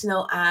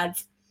Tano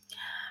adds,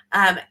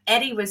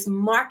 Eddie was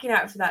marking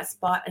out for that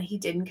spot and he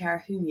didn't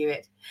care who knew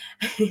it.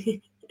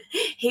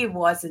 He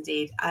was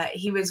indeed.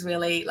 He was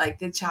really like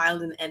the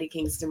child in Eddie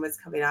Kingston was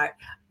coming out.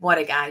 What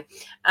a guy.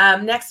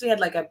 Next, we had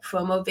like a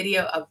promo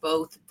video of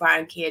both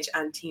Brian Cage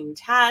and Team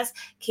Taz.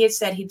 Cage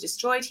said he'd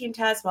destroy Team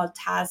Taz, while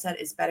Taz said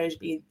it's better to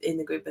be in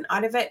the group than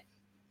out of it.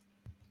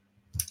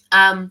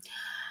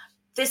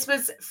 This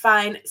was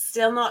fine.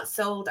 Still not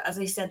sold, as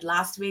I said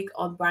last week,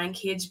 on Brian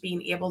Cage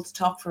being able to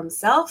talk for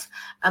himself.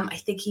 I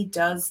think he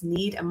does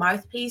need a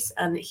mouthpiece,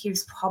 and he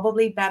was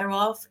probably better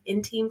off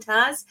in Team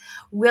Taz.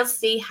 We'll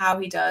see how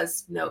he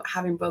does,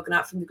 having broken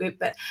out from the group.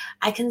 But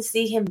I can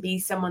see him be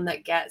someone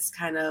that gets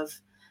kind of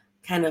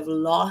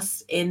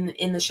lost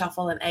in the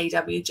shuffle in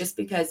AEW, just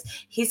because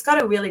he's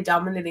got a really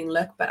dominating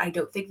look, but I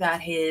don't think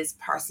that his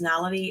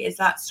personality is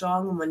that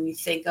strong. And when you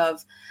think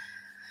of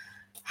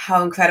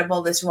how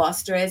incredible this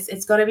roster is,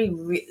 it's going to be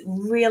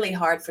really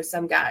hard for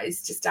some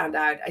guys to stand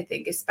out, I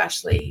think,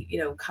 especially,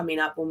 coming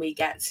up when we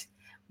get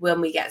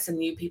some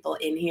new people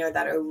in here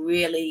that are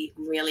really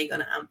going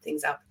to amp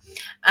things up.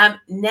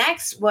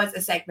 Next was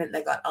a segment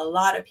that got a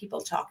lot of people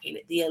talking.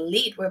 The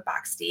Elite were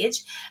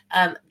backstage.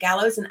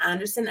 Gallows and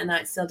Anderson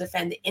announced they'll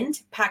defend the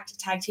Impact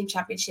Tag Team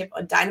Championship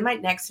on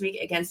Dynamite next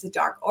week against the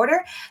Dark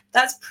Order.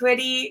 That's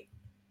pretty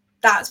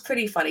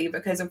funny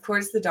because, of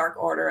course, the Dark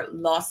Order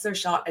lost their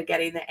shot at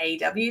getting the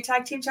AEW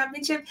Tag Team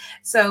Championship.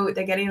 So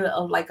they're getting a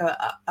little like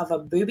a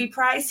booby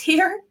prize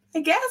here,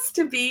 I guess,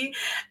 to be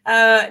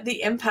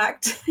the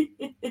Impact,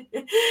 to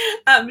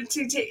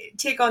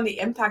take on the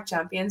Impact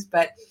champions.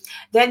 But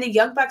then the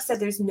Young Bucks said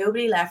there's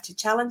nobody left to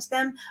challenge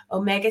them.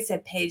 Omega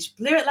said Paige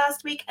blew it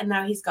last week and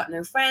now he's got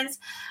no friends.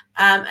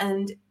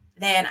 And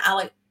then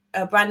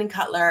Brandon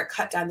Cutler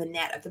cut down the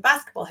net of the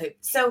basketball hoop.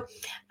 So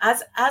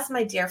as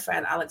my dear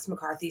friend Alex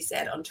McCarthy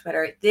said on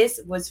Twitter, this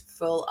was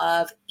full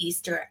of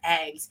Easter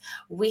eggs.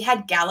 We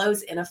had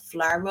Gallows in a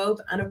flower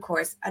robe. And of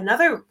course,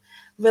 another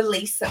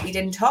release that we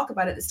didn't talk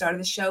about at the start of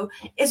the show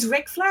is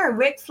Ric Flair.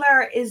 Ric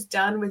Flair is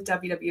done with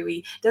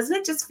WWE. Doesn't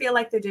it just feel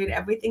like they're doing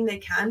everything they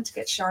can to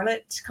get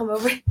Charlotte to come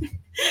over,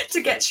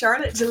 to get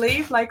Charlotte to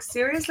leave? Like,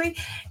 seriously?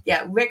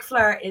 Yeah, Ric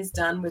Flair is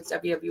done with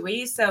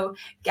WWE. So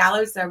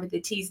Gallows there with the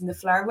tees and the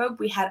flower robe.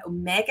 We had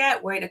Omega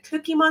wearing a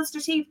Cookie Monster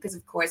tee because,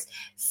 of course,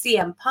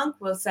 CM Punk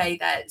will say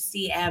that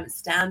CM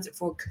stands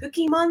for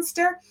Cookie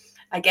Monster.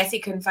 I guess he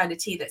couldn't find a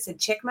tee that said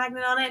Chick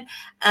Magnet on it.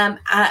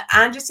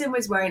 Anderson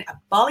was wearing a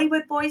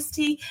Bollywood Boys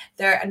tee.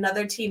 They're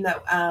another team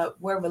that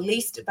were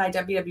released by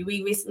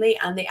WWE recently,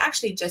 and they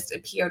actually just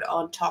appeared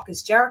on Talk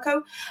is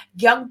Jericho.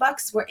 Young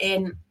Bucks were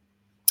in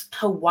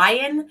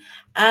Hawaiian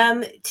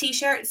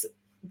t-shirts,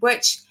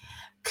 which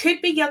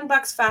could be Young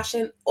Bucks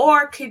fashion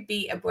or could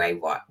be a Bray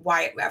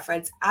Wyatt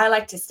reference. I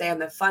like to stay on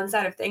the fun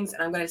side of things,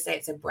 and I'm going to say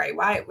it's a Bray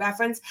Wyatt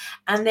reference.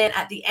 And then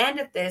at the end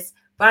of this,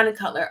 Brandon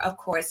Cutler, of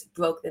course,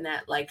 broke the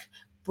net like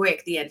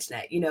break the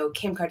internet, you know,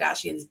 Kim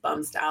Kardashian's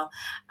bum style.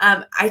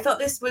 I thought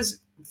this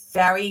was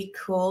very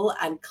cool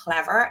and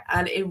clever,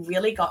 and it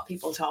really got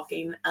people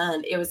talking,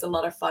 and it was a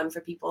lot of fun for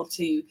people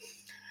to, you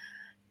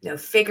know,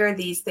 figure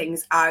these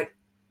things out.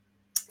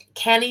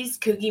 Kenny's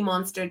Cookie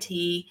Monster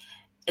tea,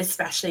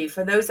 especially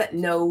for those that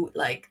know,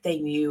 like they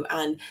knew,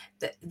 and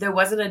there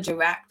wasn't a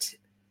direct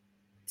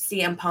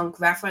CM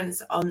Punk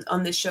reference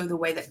on the show the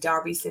way that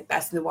Darby said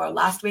best in the world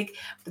last week,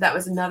 but that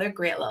was another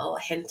great little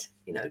hint,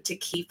 you know, to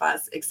keep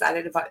us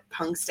excited about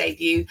Punk's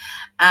debut.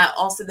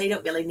 Also, they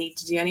don't really need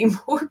to do any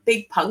more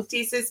big Punk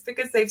teasers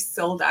because they've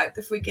sold out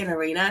the freaking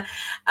arena,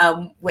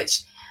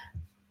 which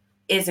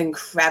is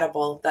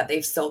incredible that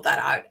they've sold that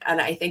out.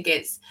 And I think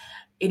it's,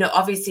 you know,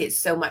 obviously it's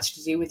so much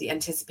to do with the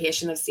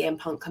anticipation of CM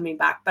Punk coming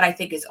back, but I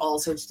think it's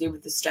also to do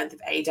with the strength of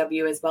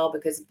AEW as well,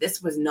 because if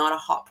this was not a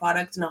hot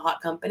product and a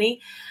hot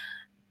company,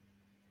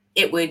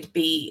 it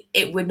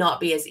would not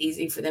be as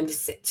easy for them to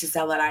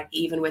sell that out,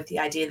 even with the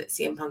idea that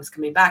CM Punk's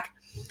coming back.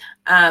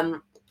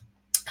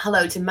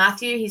 Hello to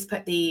Matthew. He's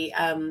put the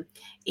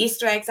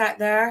Easter eggs out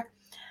there.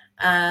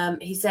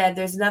 He said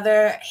there's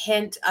another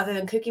hint other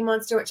than Cookie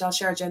Monster, which I'll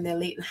share during the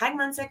Elite and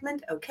Hangman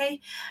segment.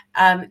 Okay.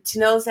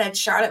 Tino said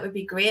Charlotte would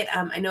be great.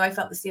 I know I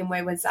felt the same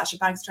way when Sasha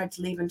Banks tried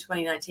to leave in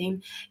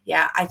 2019.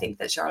 Yeah, I think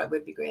that Charlotte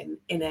would be great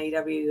in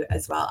AEW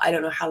as well. I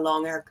don't know how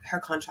long her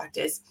contract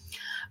is,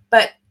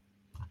 but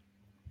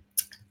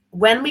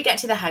when we get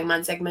to the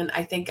Hangman segment,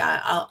 I think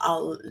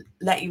I'll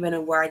let you in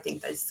on where I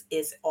think this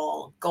is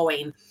all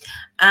going.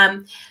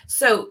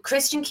 So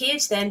Christian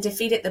Cage then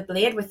defeated the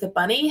Blade with the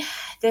bunny.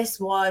 This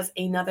was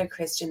another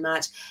Christian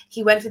match.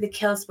 He went for the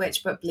kill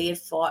switch, but Blade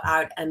fought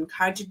out and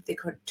countered the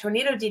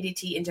tornado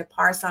DDT into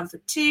power slam for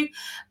 2.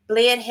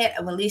 Blade hit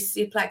a release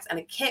suplex and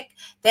a kick.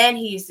 Then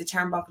he used the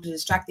turnbuckle to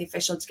distract the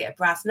official to get a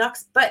brass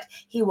knucks, but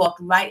he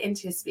walked right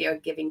into a spear,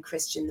 giving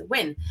Christian the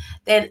win.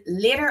 Then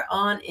later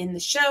on in the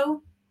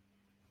show,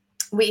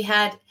 we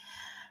had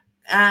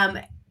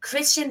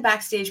Christian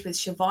backstage with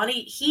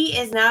Shivani. He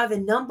is now the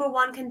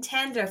 #1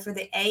 contender for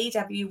the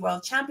AEW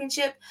World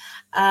Championship.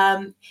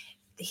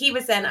 He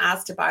was then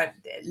asked about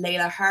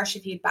Layla Hirsch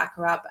if he'd back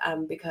her up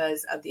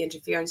because of the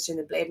interference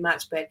during the Blade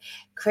match. But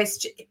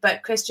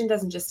Christian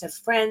doesn't just have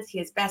friends; he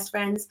has best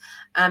friends.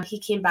 He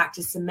came back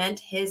to cement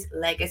his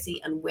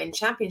legacy and win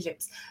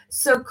championships.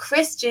 So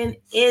Christian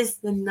is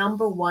the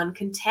 #1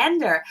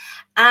 contender,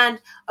 and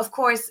of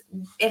course,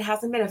 it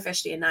hasn't been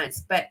officially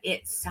announced, but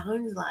it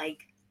sounds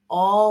like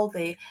all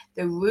the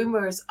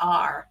rumors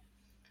are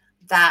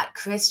that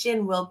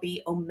Christian will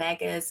be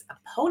Omega's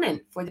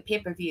opponent for the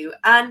pay-per-view.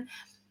 And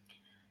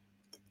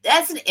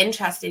that's an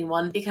interesting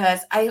one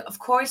because I, of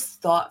course,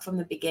 thought from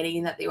the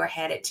beginning that they were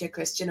headed to a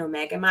Christian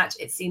Omega match.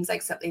 It seems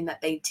like something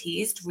that they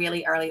teased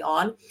really early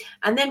on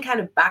and then kind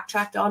of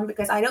backtracked on,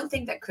 because I don't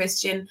think that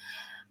Christian,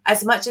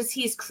 as much as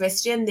he's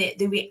Christian,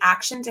 the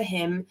reaction to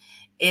him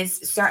is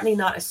certainly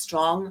not as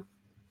strong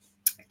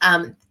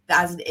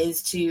as it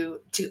is to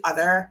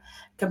other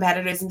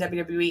competitors in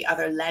WWE,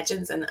 other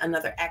legends and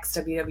other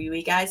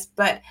ex-WWE guys.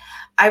 But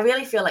I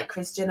really feel like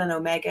Christian and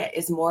Omega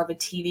is more of a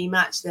TV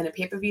match than a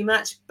pay-per-view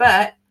match.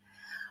 But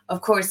of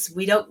course,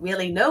 we don't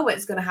really know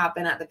what's going to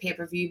happen at the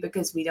pay-per-view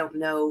because we don't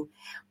know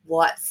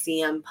what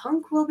CM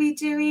Punk will be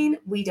doing.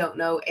 We don't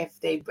know if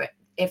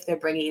they're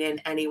bringing in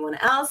anyone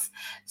else.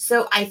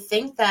 So I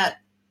think that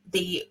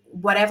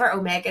whatever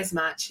Omega's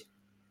match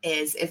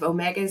is, if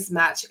Omega's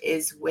match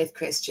is with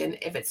Christian,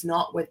 if it's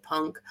not with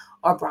Punk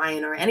or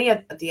Brian or any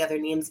of the other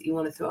names that you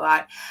want to throw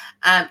out,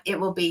 it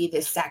will be the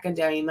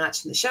secondary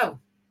match in the show,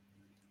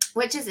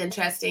 which is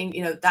interesting.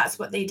 You know, that's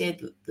what they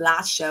did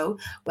last show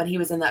when he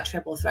was in that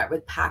triple threat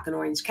with Pac and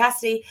Orange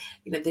Cassidy.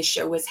 You know, the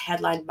show was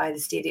headlined by the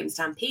Stadium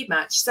Stampede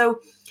match. So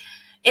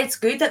it's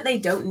good that they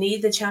don't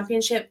need the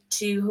championship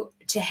to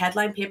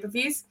headline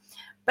pay-per-views.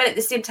 But at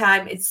the same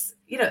time, it's,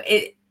 you know,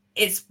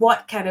 it's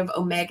what kind of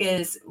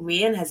Omega's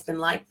reign has been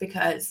like,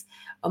 because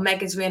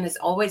Omega's reign has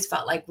always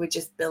felt like we're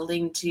just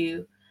building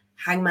to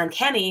Hangman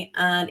Kenny,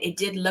 and it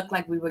did look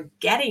like we were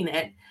getting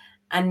it.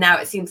 And now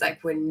it seems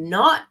like we're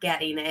not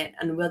getting it,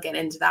 and we'll get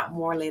into that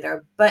more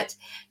later. But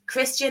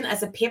Christian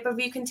as a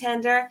pay-per-view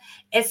contender,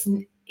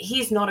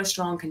 he's not a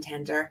strong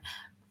contender.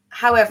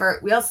 However,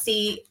 we'll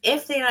see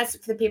if they announce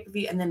it for the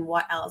pay-per-view and then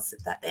what else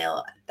that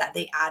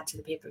they add to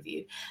the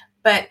pay-per-view.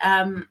 But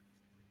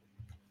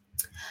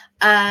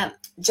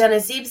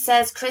Janazib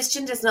says,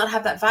 Christian does not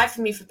have that vibe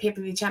for me for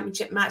pay-per-view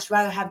championship match.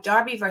 Rather have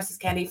Darby versus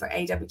Kenny for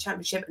AEW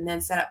championship and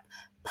then set up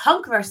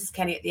Punk versus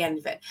Kenny at the end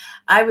of it.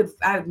 I would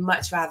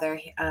much rather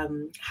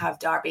have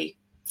Darby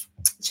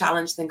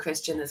challenge than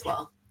Christian as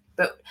well.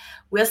 But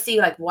we'll see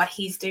like what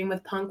he's doing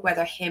with Punk,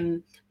 whether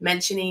him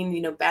mentioning,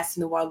 you know, best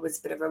in the world was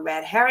a bit of a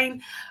red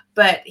herring,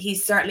 but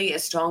he's certainly a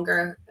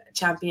stronger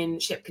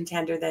championship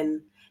contender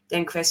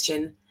than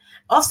Christian.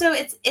 Also,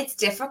 it's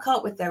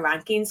difficult with their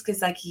rankings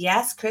because, like,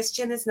 yes,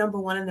 Christian is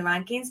 #1 in the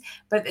rankings,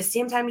 but at the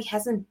same time, he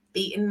hasn't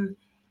beaten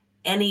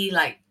any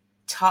like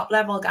top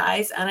level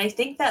guys. And I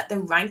think that the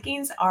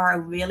rankings are a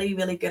really,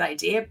 really good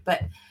idea,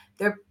 but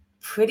they're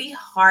pretty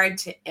hard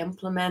to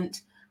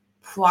implement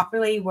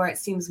properly where it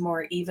seems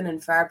more even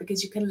and fair,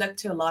 because you can look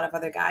to a lot of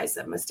other guys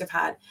that must have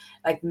had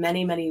like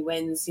many, many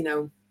wins, you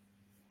know,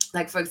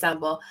 like, for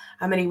example,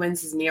 how many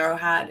wins has Miro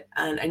had?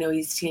 And I know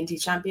he's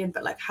TNT champion,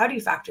 but like, how do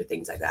you factor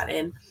things like that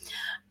in?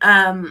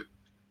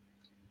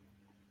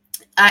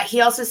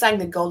 He also sang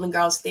the Golden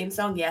Girls theme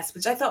song, yes,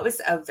 which I thought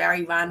was a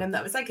very random.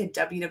 That was like a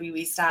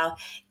WWE style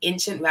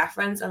ancient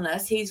reference,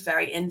 unless he's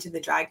very into the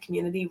drag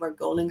community where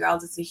Golden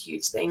Girls is a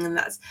huge thing. And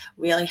that's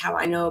really how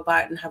I know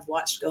about and have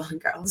watched Golden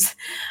Girls.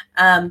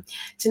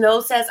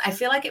 Tanol says, I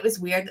feel like it was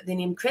weird that they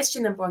named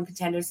Christian #1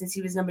 contender since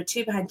he was number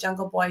 2 behind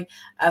Jungle Boy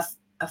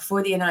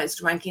for the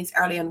announced rankings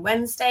early on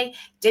Wednesday.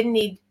 Didn't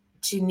need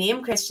to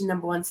name Christian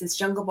 #1 since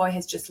Jungle Boy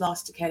has just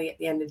lost to Kenny at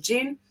the end of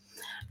June.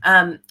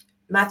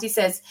 Matthew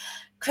says,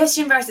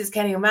 Christian versus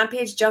Kenny on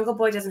Rampage. Jungle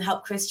Boy doesn't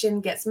help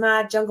Christian, gets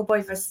mad. Jungle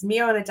Boy versus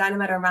Miro on a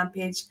Dynamite or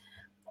Rampage.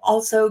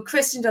 Also,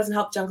 Christian doesn't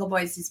help Jungle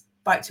Boy as he's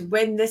about to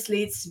win. This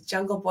leads to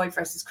Jungle Boy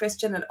versus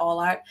Christian at All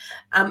Out.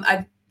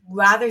 I'd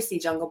rather see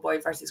Jungle Boy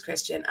versus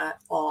Christian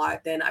at All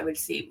Out than I would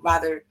see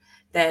rather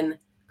than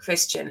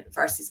Christian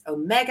versus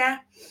Omega.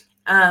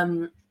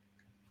 Let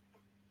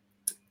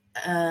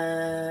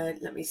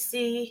me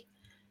see.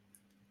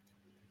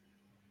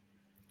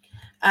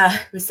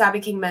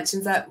 Wasabi King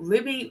mentions that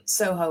Ruby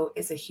Soho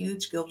is a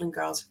huge Golden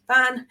Girls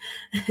fan.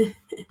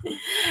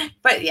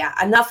 But yeah,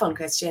 enough on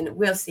Christian.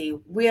 We'll see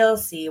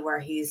where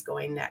he's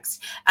going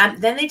next.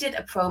 Then they did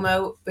a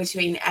promo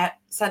between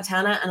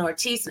Santana and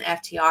Ortiz and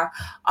FTR.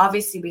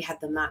 Obviously, we had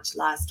the match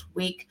last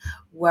week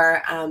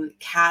where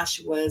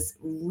Cash was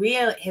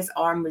his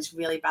arm was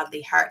really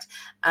badly hurt.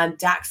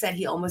 Dax said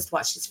he almost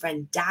watched his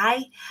friend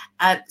die.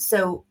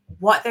 So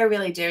what they're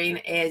really doing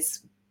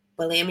is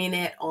blaming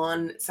it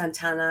on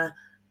Santana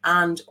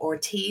and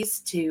Ortiz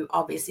to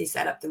obviously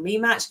set up the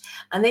rematch,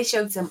 and they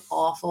showed some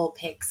awful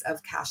pics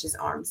of Cash's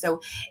arm. So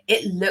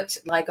it looked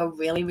like a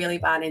really, really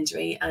bad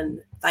injury,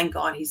 and thank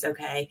God he's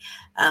okay.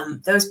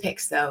 Those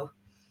pics though,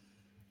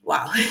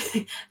 wow,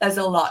 that's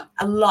a lot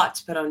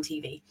to put on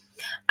TV.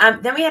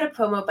 Then we had a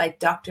promo by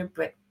Dr.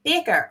 Britt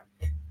Baker.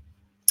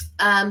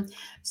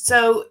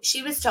 So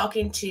she was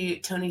talking to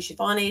Tony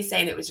Schiavone,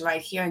 saying it was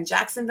right here in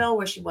Jacksonville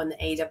where she won the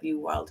AEW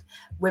World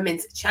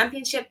Women's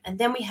Championship. And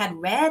then we had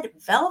Red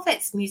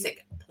Velvet's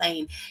music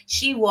playing.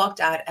 She walked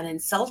out and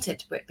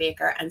insulted Britt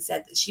Baker and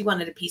said that she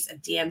wanted a piece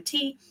of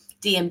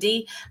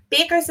DMD.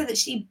 Baker said that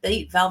she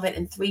beat Velvet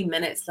in 3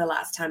 minutes the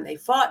last time they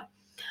fought.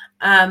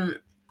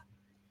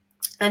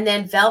 And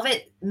then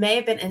Velvet may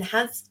have been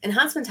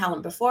enhancement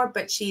talent before,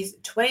 but she's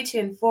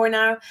 22-4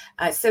 now,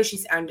 so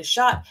she's earned a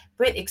shot.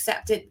 Britt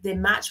accepted the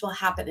match will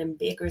happen in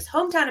Baker's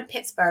hometown of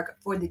Pittsburgh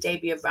for the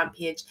debut of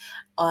Rampage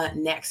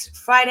next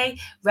Friday.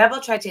 Rebel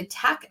tried to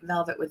attack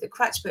Velvet with the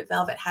crutch, but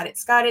Velvet had it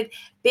scouted.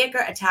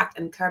 Baker attacked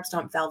and curb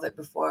stomped Velvet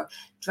before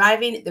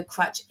driving the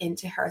crutch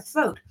into her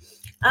throat.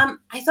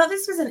 I thought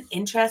this was an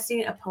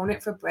interesting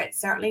opponent for Britt,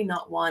 certainly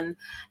not one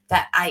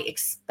that I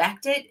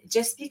expected,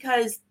 just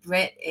because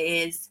Britt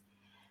is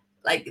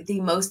like the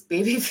most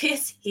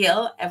babyface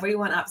heel.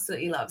 Everyone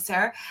absolutely loves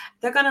her.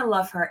 They're going to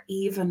love her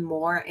even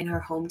more in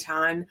her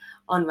hometown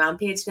on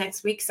Rampage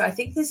next week. So I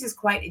think this is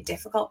quite a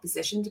difficult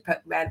position to put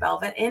Red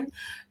Velvet in,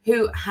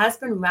 who has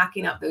been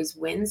racking up those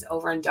wins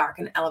over in Dark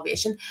and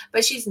Elevation,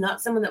 but she's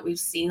not someone that we've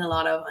seen a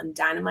lot of on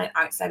Dynamite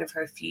outside of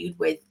her feud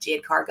with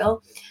Jade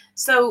Cargill.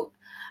 So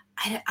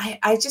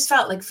I just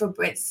felt like for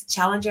Britt's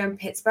challenger in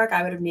Pittsburgh,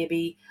 I would have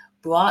maybe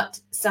brought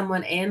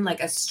someone in,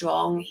 like a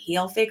strong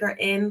heel figure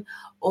in,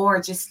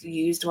 or just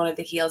used one of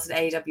the heels that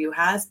AEW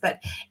has.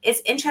 But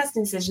it's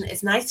interesting decision.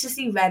 It's nice to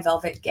see Red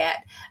Velvet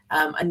get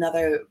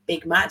another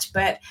big match.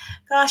 But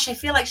gosh, I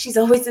feel like she's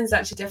always in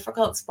such a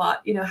difficult spot,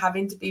 you know,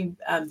 having to be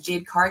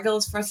Jade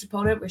Cargill's first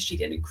opponent, where she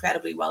did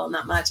incredibly well in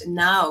that match. And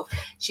now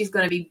she's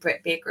going to be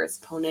Britt Baker's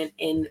opponent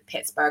in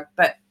Pittsburgh.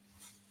 But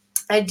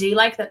I do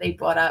like that they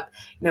brought up,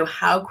 you know,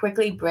 how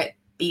quickly Britt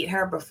beat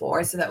her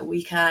before, so that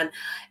we can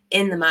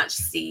in the match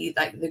see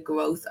like the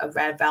growth of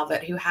Red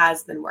Velvet, who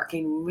has been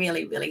working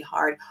really, really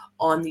hard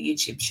on the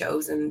YouTube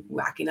shows and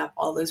racking up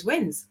all those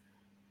wins.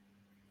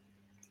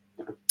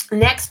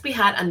 Next, we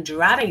had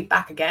Andrade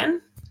back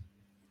again.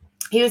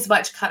 He was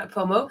about to cut a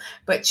promo,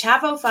 but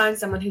Chavo found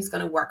someone who's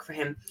going to work for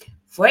him.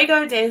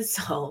 Fuego del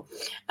Sol.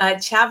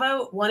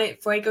 Chavo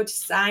wanted Fuego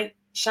to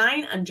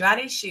shine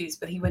Andrade's shoes,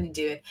 but he wouldn't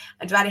do it.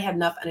 Andrade had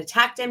enough and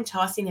attacked him,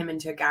 tossing him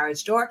into a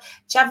garage door.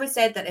 Chavo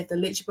said that if the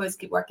Lucha Bros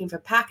keep working for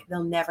Pac,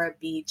 they'll never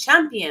be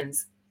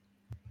champions.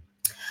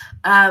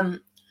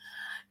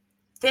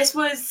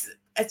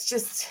 It's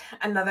just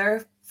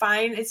another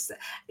fine. It's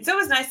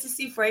always nice to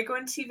see Fuego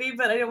on TV,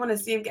 but I don't want to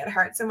see him get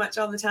hurt so much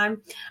all the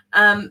time.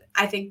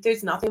 I think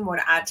there's nothing more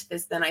to add to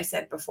this than I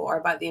said before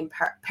about the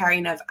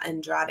pairing of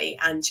Andrade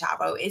and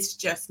Chavo. It's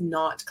just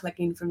not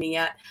clicking for me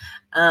yet.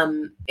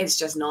 It's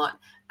just not.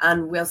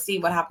 And we'll see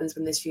what happens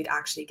when this feud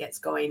actually gets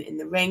going in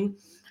the ring.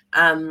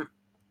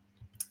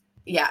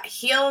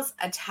 Heels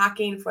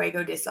attacking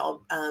Fuego del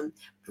Sol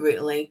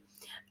brutally.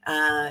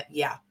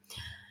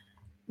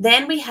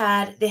 Then we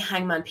had the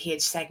Hangman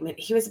Page segment.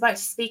 He was about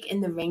to speak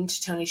in the ring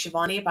to Tony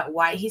Schiavone about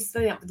why he's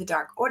splitting up with the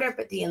Dark Order,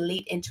 but the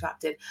Elite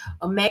interrupted.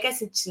 Omega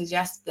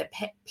suggested that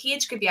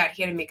Page could be out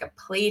here to make a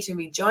plea to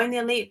rejoin the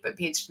Elite, but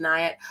Page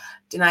denied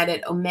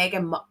it.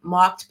 Omega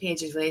mocked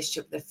Page's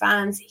relationship with the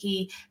fans.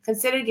 He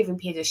considered giving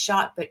Page a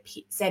shot, but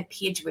said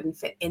Page wouldn't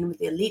fit in with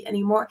the Elite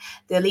anymore.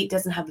 The Elite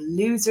doesn't have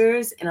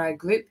losers in our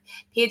group.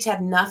 Page had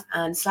enough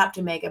and slapped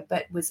Omega,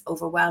 but was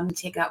overwhelmed and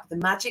taken out with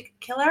the Magic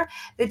Killer.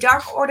 The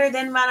Dark Order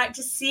then ran out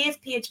to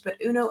save Page,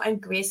 but Uno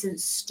and Grayson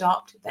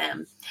stopped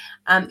them.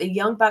 The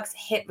Young Bucks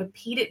hit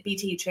repeated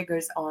BT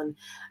triggers on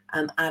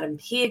Adam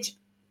Page.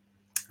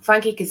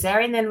 Frankie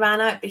Kazarian then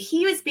ran out, but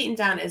he was beaten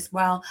down as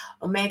well.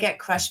 Omega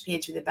crushed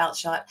Page with a belt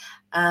shot.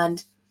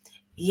 And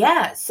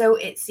yeah, so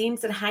it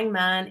seems that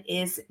Hangman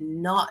is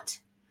not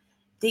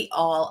the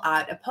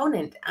all-out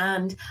opponent.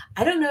 And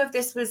I don't know if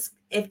this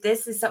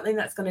is something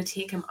that's going to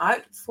take him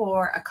out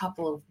for a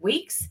couple of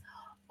weeks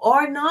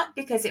or not,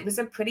 because it was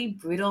a pretty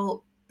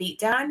brutal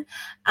beatdown.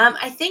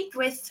 I think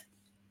with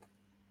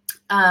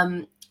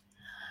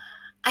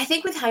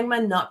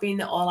Hangman not being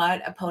the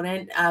all-out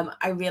opponent,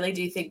 I really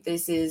do think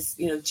this is,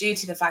 due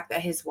to the fact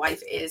that his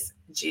wife is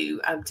due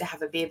to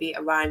have a baby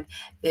around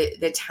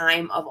the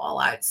time of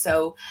All Out.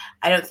 So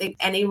I don't think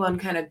anyone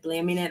kind of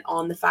blaming it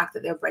on the fact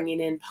that they're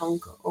bringing in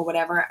Punk or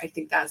whatever. I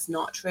think that's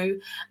not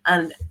true.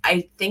 And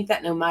I think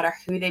that no matter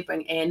who they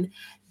bring in,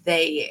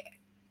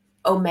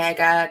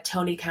 Omega,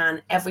 Tony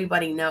Khan,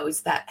 everybody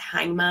knows that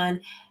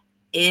Hangman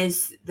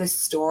is the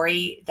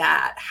story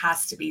that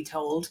has to be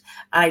told.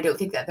 And I don't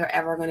think that they're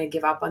ever going to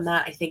give up on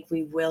that. I think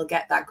we will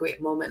get that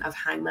great moment of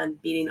Hangman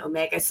beating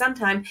Omega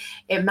sometime.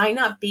 It might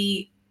not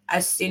be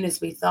as soon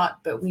as we thought,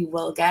 but we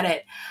will get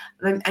it.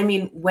 I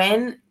mean,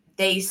 when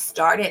they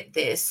started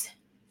this,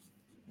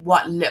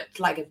 what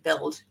looked like a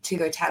build to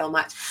their title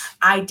match,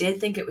 I did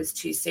think it was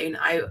too soon.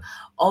 I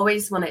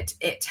always wanted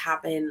it to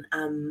happen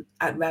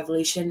at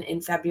Revolution in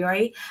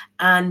February,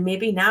 and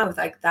maybe now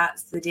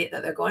that's the date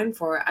that they're going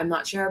for. I'm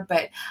not sure,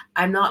 but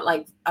I'm not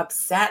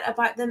upset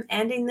about them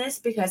ending this,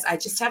 because I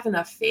just have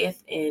enough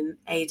faith in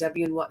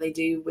AEW and what they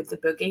do with the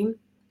booking,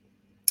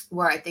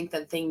 where I think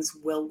that things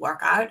will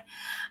work out.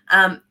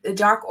 The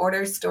Dark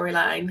Order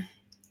storyline,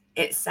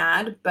 it's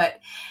sad,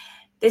 but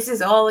this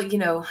is all,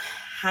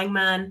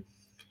 Hangman,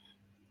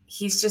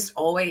 he's just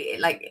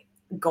always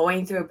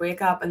going through a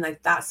breakup, and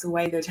that's the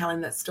way they're telling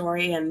that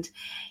story. And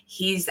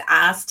he's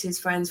asked his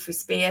friends for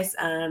space,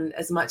 and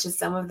as much as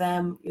some of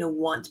them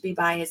want to be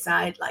by his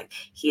side,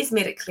 he's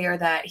made it clear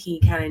that he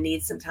kind of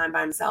needs some time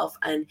by himself.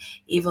 And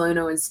Evil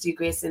Uno and Stu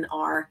Grayson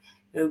are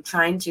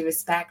trying to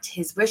respect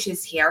his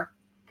wishes here.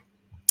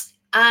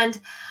 And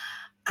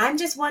I'm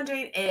just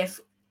wondering if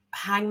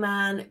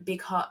Hangman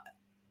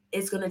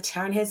is going to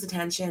turn his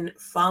attention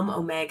from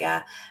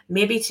Omega,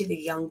 maybe to the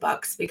Young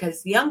Bucks,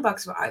 because the Young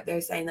Bucks were out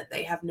there saying that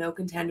they have no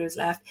contenders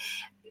left.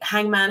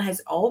 Hangman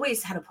has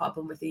always had a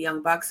problem with the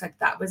Young Bucks.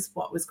 That was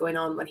what was going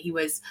on when he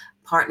was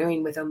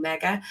partnering with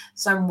Omega.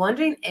 So I'm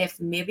wondering if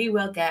maybe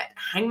we'll get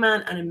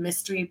Hangman and a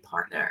mystery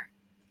partner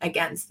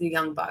against the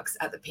Young Bucks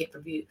at the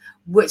pay-per-view,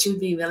 which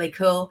would be really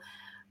cool.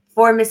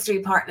 For a mystery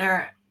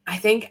partner, I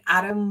think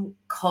Adam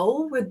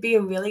Cole would be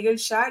a really good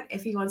shout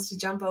if he wants to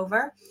jump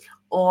over,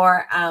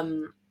 or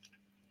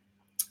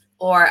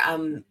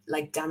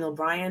Daniel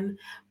Bryan.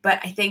 But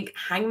I think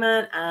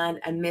Hangman and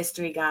a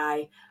mystery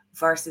guy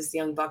versus the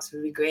Young Bucks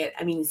would be great.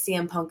 I mean,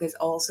 CM Punk is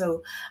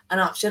also an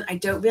option. I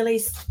don't really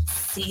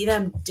see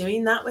them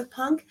doing that with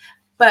Punk,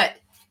 but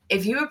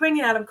if you were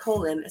bringing Adam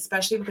Cole in,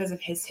 especially because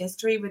of his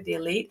history with the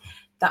Elite,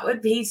 that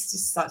would be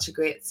just such a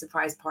great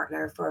surprise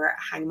partner for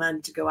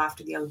Hangman to go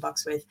after the Young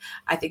Bucks with.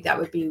 I think that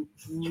would be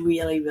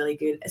really, really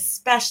good,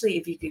 especially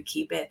if you could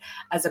keep it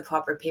as a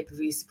proper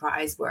pay-per-view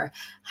surprise where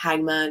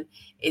Hangman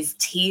is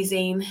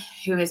teasing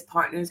who his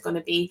partner is going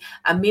to be.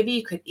 And maybe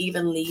you could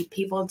even lead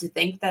people to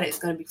think that it's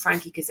going to be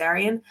Frankie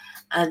Kazarian.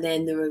 And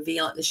then the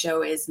reveal at the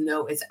show is,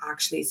 no, it's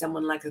actually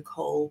someone like a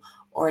Cole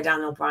or a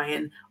Daniel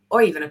Bryan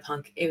or even a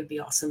Punk. It would be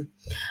awesome.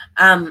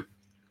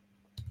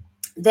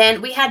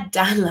 Then we had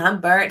Dan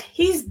Lambert.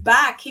 He's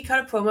back. He cut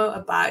a promo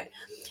about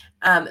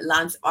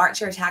Lance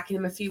Archer attacking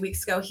him a few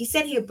weeks ago. He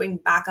said he'll bring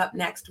back up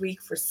next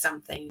week for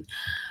something.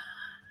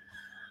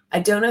 I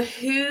don't know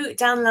who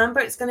Dan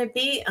Lambert's going to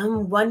be.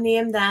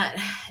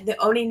 The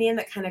only name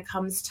that kind of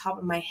comes top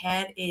of my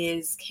head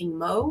is King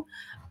Mo.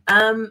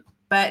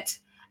 But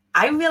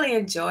I really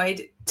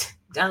enjoyed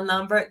Dan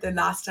Lambert the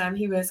last time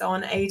he was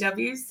on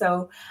AEW.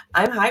 So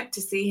I'm hyped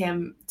to see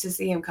him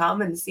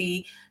come and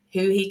see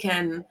who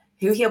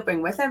he'll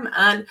bring with him.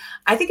 And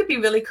I think it'd be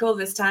really cool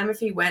this time if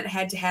he went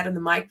head to head on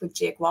the mic with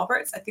Jake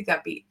Roberts. I think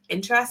that'd be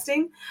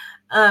interesting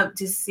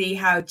to see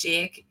how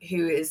Jake,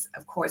 who is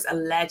of course a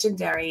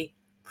legendary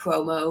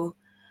promo,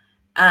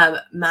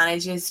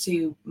 manages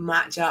to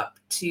match up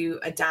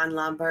to a Dan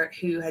Lambert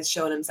who has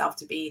shown himself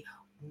to be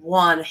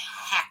one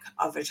heck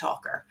of a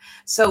talker.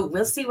 So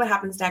we'll see what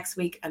happens next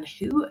week and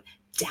who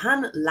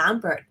Dan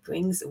Lambert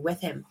brings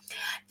with him.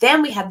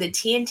 Then we have the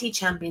TNT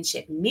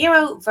Championship,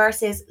 Miro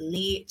versus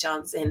Lee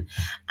Johnson.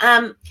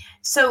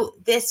 So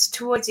this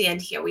towards the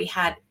end here, we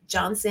had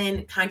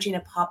Johnson countering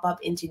a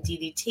pop-up into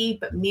DDT,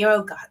 but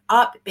Miro got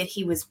up, but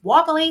he was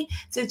wobbly,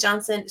 so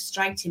Johnson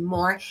striked him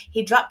more.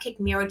 He drop-kicked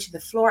Miro to the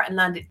floor and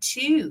landed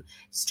 2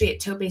 straight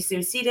tope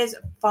suicidas,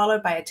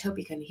 followed by a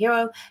tope con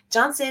hero.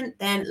 Johnson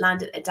then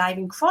landed a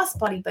diving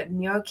crossbody, but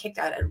Miro kicked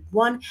out at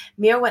 1.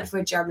 Miro went for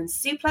a German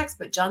suplex,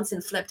 but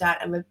Johnson flipped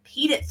out and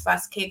repeated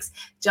thrust kicks.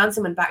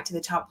 Johnson went back to the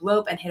top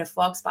rope and hit a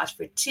frog splash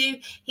for 2.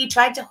 He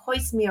tried to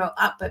hoist Miro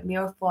up, but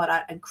Miro fought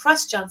out and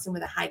crushed Johnson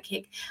with a high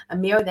kick. And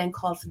Miro then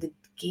called for the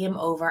game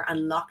over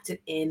and locked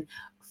it in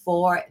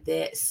for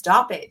the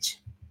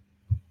stoppage.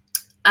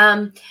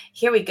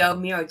 Here we go.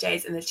 Miro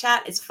J's in the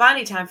chat. It's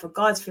finally time for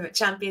God's favorite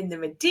champion, the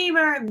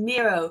Redeemer,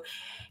 Miro.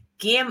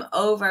 Game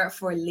over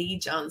for Lee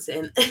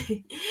Johnson.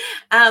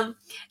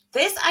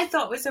 This I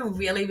thought was a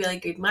really, really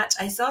good match.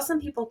 I saw some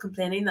people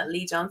complaining that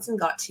Lee Johnson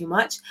got too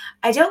much.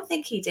 I don't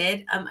think he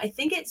did. I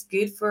think it's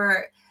good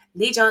for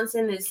Lee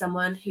Johnson is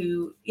someone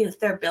who,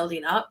 they're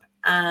building up,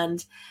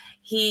 and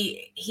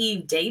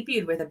he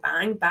debuted with a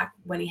bang back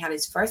when he had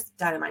his first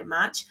Dynamite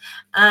match.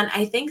 And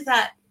I think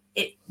that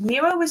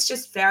Miro was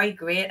just very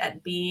great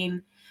at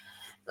being,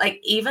 like,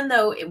 even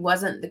though it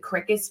wasn't the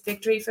quickest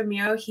victory for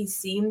Miro, he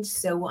seemed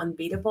so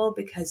unbeatable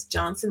because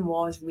Johnson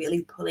was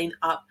really pulling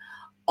up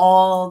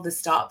all the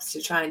stops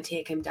to try and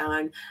take him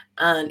down,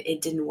 and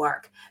it didn't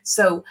work.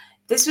 So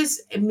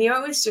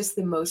Miro was just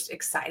the most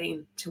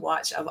exciting to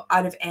watch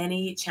out of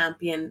any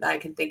champion that I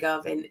can think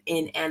of in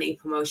any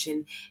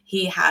promotion.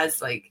 He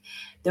has like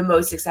the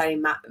most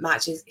exciting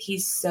matches.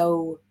 He's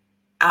so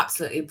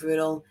absolutely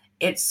brutal.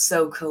 It's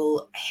so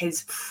cool.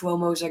 His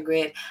promos are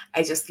great.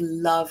 I just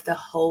love the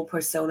whole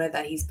persona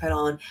that he's put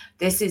on.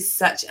 This is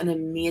such an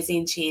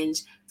amazing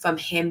change from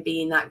him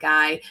being that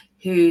guy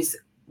whose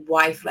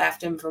wife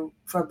left him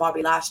for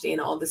Bobby Lashley and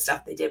all the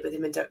stuff they did with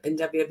him in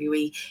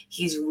WWE.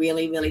 He's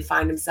really, really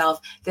found himself.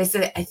 I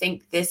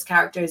think this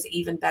character is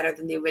even better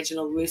than the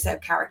original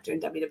Rusev character in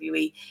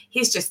WWE.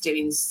 He's just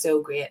doing so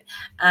great.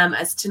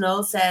 As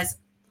Tanol says,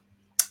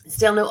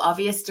 still no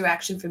obvious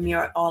direction for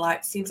Miro at All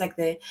Out. Seems like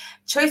the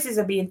choices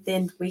are being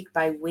thinned week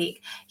by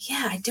week.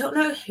 Yeah, I don't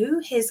know who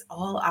his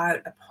All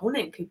Out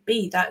opponent could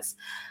be. That's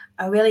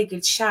a really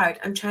good shout.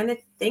 I'm trying to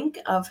think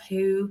of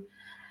who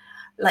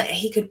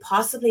he could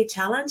possibly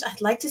challenge. I'd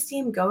like to see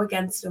him go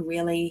against a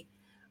really,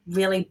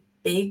 really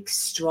big,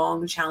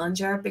 strong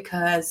challenger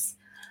because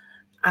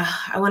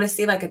I want to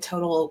see like a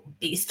total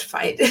beast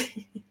fight.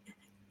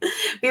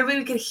 Maybe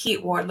we could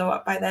heat Wardlow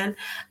up by then.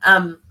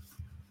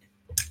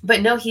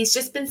 But no, he's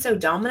just been so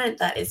dominant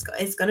that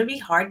it's going to be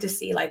hard to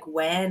see like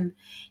when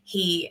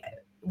he'll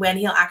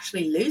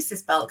actually lose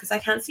this belt, because I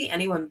can't see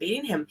anyone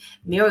beating him.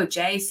 Miro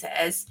J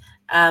says,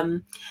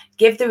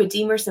 give the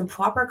Redeemer some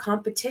proper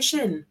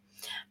competition.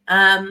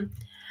 And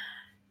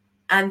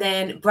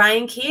then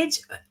Brian Cage,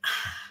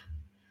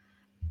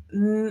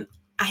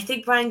 I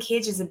think Brian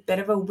Cage is a bit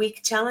of a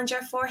weak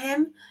challenger for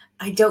him.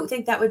 I don't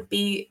think that would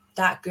be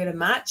that good a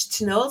match.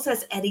 Tanol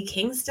says Eddie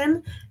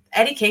Kingston.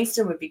 Eddie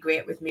Kingston would be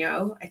great with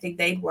Miro. I think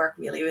they'd work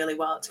really, really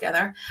well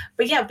together.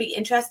 But yeah, it'd be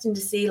interesting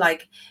to see,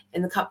 like,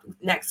 in the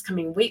next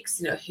coming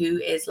weeks, who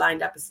is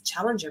lined up as a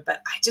challenger.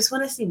 But I just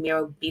want to see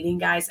Miro beating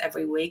guys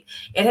every week.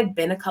 It had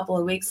been a couple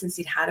of weeks since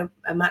he'd had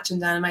a match on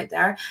Dynamite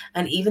there.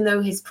 And even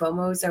though his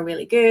promos are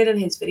really good and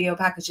his video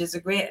packages are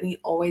great, and he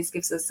always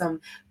gives us some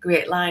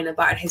great line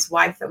about his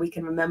wife that we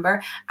can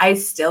remember, I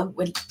still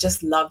would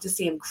just love to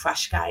see him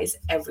crush guys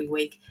every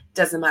week.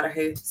 Doesn't matter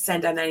who.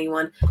 Send out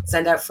anyone.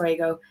 Send out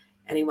Fuego.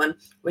 Anyone.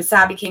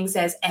 Wasabi King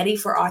says Eddie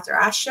for Arthur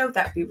Ashe show.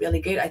 That'd be really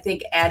good. I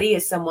think Eddie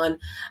is someone,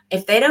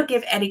 if they don't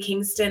give Eddie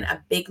Kingston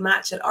a big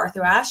match at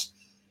Arthur Ashe,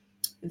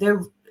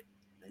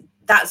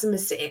 that's a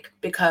mistake,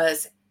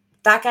 because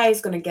that guy is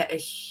going to get a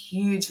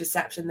huge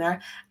reception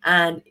there,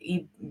 and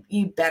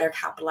you better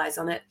capitalize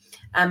on it.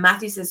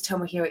 Matthew says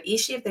Tomohiro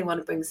Ishii, if they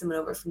want to bring someone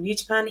over from New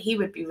Japan, he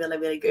would be really,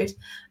 really good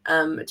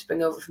to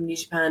bring over from New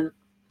Japan.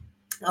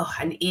 Oh,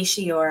 an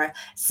Ishii or a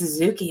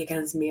Suzuki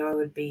against Miro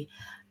would be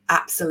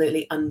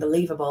absolutely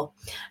unbelievable.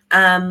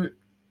 Tanol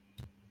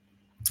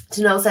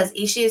says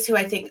Ishii is who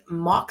I think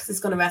Mox is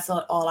going to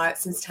wrestle at All Out,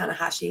 since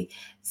Tanahashi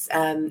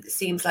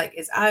seems like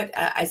is out.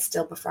 I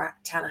still prefer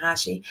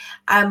Tanahashi.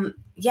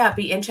 Yeah, it'd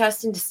be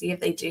interesting to see if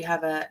they do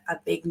have a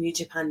big New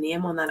Japan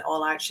name on that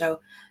All Out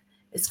show.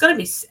 It's going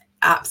to be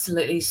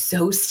absolutely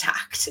so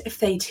stacked if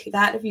they do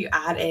that, if you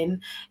add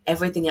in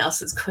everything else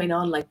that's going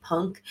on, like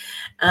Punk,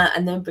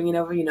 and then bringing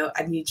over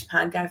a New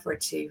Japan guy for it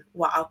too.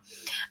 Wow.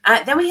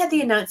 Then we had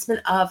the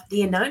announcement of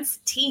the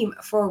announced team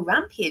for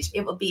Rampage.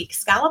 It will be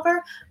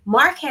Excalibur,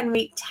 Mark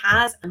Henry,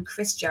 Taz, and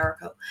Chris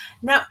Jericho.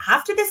 Now,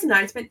 after this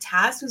announcement,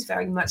 Taz was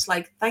very much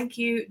like, thank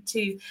you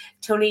to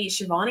Tony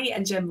Schiavone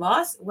and Jim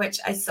Ross, which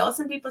I saw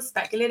some people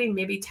speculating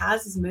maybe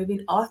Taz is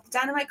moving off the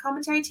Dynamite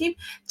commentary team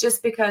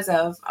just because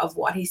of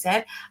what he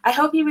said. I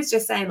hope he was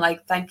just saying,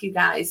 like, thank you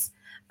guys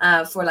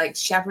for, like,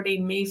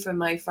 shepherding me for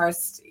my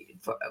first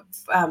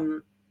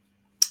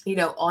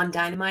on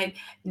Dynamite.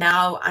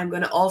 Now I'm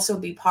going to also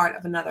be part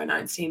of another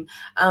announce team,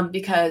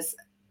 because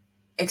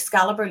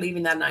Excalibur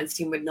leaving that announce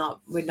team would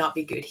not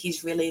be good.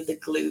 He's really the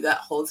glue that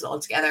holds it all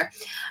together.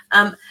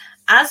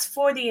 As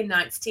for the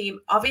announce team,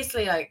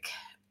 obviously, like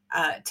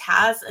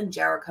Taz and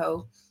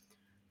Jericho,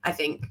 I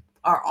think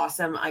are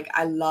awesome. Like,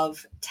 I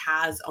love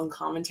Taz on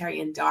commentary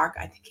in Dark.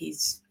 I think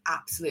he's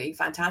absolutely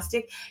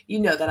fantastic. You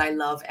know that I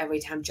love every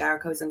time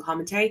Jericho's on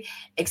commentary.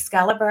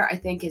 Excalibur, I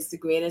think, is the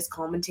greatest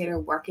commentator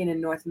working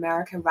in North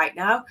America right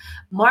now.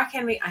 Mark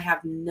Henry, I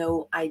have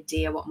no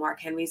idea what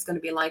Mark Henry is going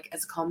to be like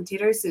as a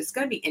commentator, so it's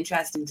going to be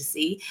interesting to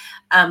see.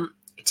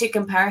 To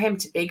compare him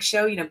to Big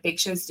Show, Big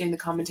Show's doing the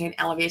commentary in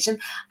Elevation.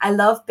 I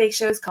love Big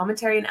Show's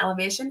commentary in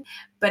Elevation,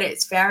 but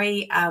it's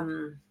very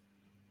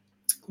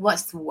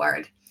what's the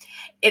word?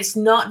 It's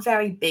not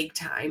very big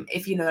time,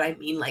 if you know what I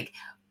mean. Like,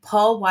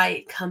 Paul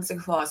White comes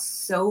across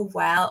so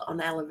well on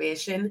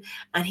Elevation,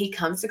 and he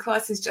comes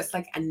across as just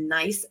like a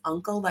nice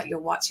uncle that you're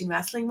watching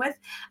wrestling with.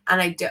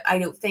 And I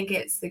don't think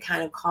it's the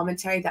kind of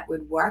commentary that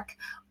would work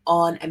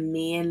on a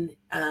main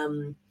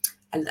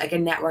like a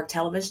network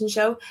television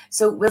show.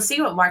 So we'll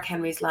see what Mark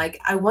Henry's like.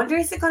 I wonder,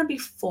 is it going to be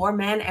 4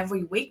 men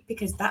every week?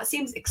 Because that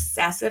seems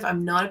excessive.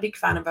 I'm not a big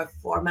fan of a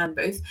 4-man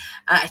booth.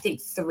 I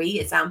think 3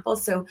 is ample.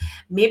 So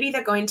maybe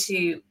they're going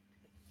to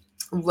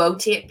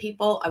rotate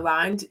people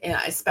around,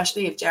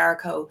 especially if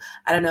Jericho,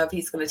 I don't know if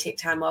he's going to take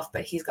time off,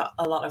 but he's got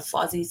a lot of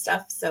fuzzy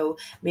stuff. So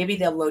maybe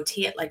they'll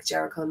rotate like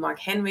Jericho and Mark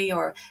Henry,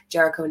 or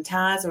Jericho and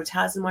Taz, or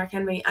Taz and Mark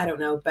Henry. I don't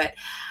know, but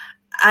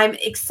I'm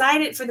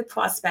excited for the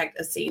prospect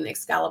of seeing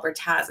Excalibur,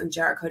 Taz, and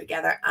Jericho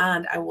together,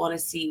 and I want to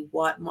see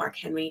what Mark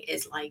Henry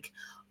is like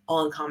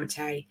on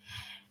commentary.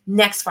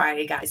 Next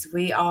Friday, guys,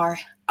 we are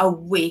a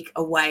week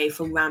away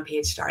from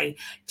Rampage starting.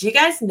 Do you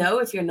guys know,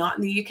 if you're not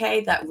in the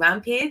UK, that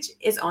Rampage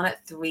is on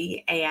at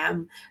 3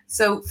 a.m.?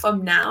 So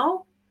from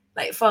now,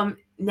 like from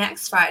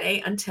next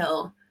Friday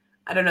until,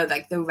 I don't know,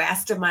 like the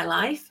rest of my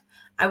life,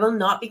 I will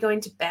not be going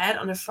to bed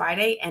on a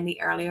Friday any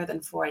earlier than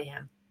 4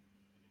 a.m.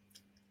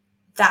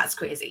 That's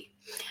crazy.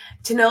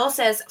 Tanol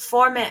says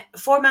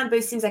 4-man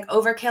booth seems like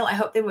overkill. I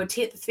hope they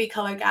rotate the 3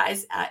 color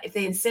guys. If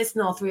they insist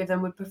on all 3 of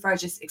them, would prefer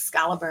just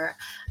Excalibur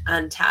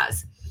and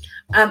Taz.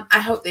 I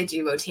hope they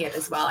do rotate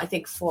as well. I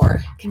think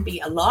 4 can be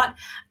a lot.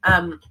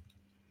 I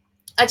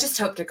just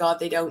hope to God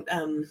they don't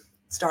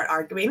start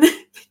arguing,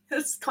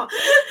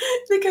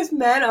 because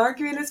men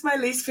arguing is my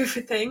least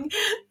favorite thing.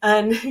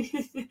 And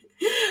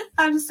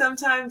and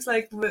sometimes,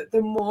 like,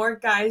 the more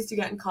guys you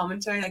get in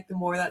commentary, like, the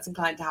more that's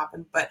inclined to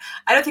happen. But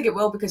I don't think it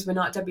will, because we're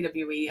not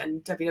WWE,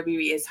 and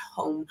WWE is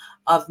home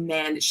of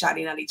men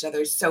shouting at each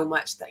other so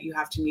much that you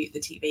have to mute the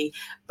TV.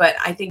 But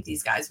I think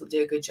these guys will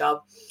do a good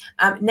job.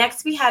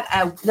 Next, we had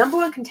a number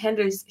 1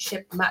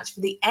 contendership match for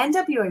the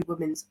NWA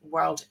Women's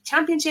World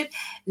Championship.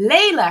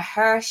 Layla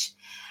Hirsch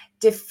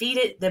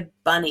defeated the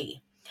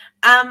Bunny.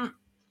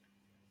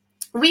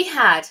 We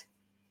had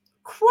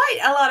quite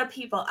a lot of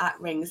people at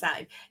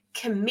ringside.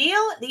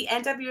 Camille, the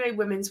NWA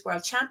Women's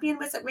World Champion,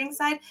 was at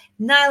ringside.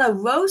 Nyla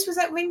Rose was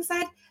at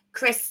ringside.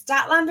 Chris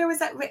Statlander was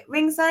at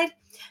ringside.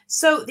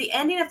 So the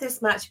ending of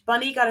this match,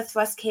 Bunny got a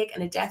thrust kick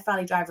and a Death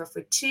Valley driver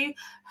for 2.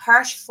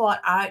 Hirsch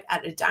fought out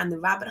at a down the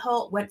rabbit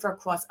hole, went for a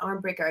cross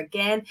arm breaker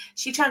again.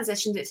 She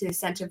transitioned it to the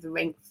center of the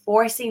ring,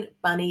 forcing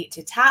Bunny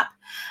to tap.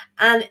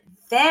 And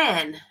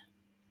then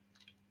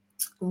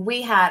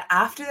we had,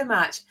 after the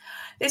match,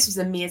 this was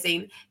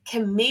amazing.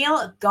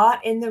 Camille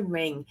got in the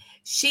ring.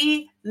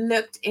 She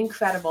looked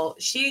incredible.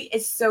 She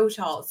is so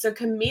tall. So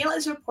Camille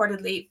is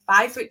reportedly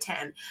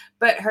 5'10",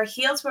 but her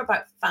heels were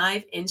about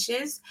 5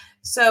 inches.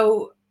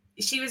 So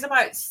she was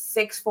about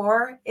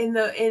 6'4" in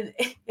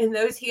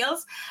those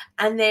heels.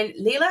 And then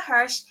Layla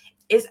Hirsch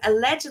is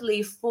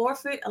allegedly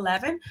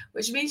 4'11",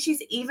 which means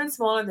she's even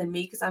smaller than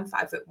me, because I'm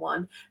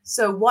 5'1".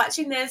 So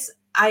watching this,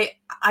 I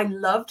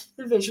loved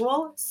the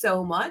visual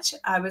so much.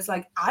 I was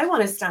like, I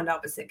want to stand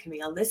opposite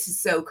Camille. This is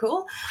so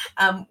cool,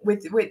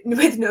 with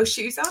no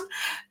shoes on.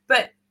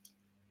 But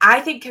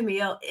I think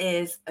Camille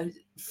is a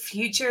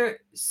future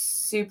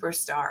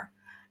superstar.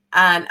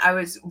 And I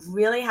was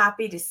really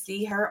happy to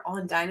see her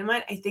on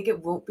Dynamite. I think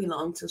it won't be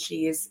long till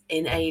she is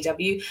in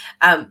AEW,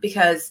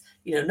 because,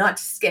 not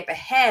to skip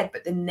ahead,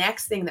 but the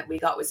next thing that we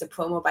got was a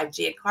promo by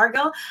Jade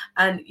Cargill.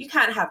 And you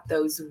can't have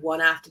those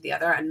one after the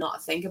other and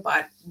not think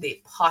about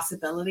the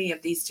possibility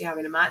of these 2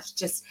 having a match.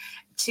 Just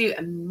 2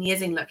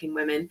 amazing looking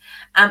women.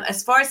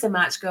 As far as the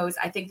match goes,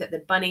 I think that the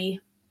Bunny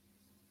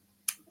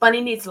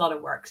needs a lot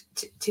of work,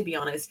 to be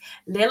honest.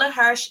 Layla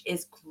Hirsch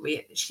is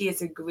great. She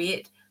is a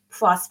great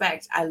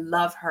prospect. I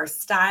love her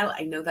style.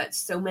 I know that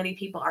so many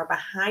people are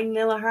behind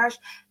Layla Hirsch.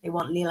 They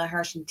want Layla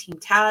Hirsch and Team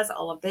Taz,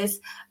 all of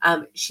this.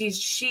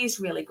 She's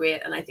really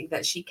great, and I think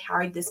that she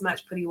carried this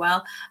match pretty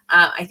well.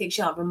 I think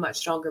she'll have a much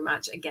stronger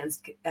match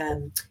against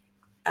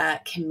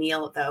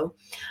Camille, though.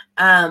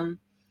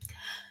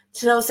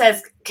 Chanel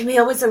says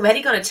Camille was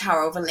already going to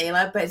tower over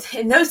Layla, but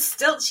in those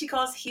stilts she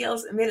calls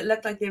heels, it made it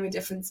look like they were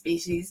different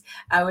species.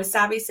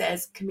 Wasabi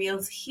says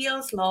Camille's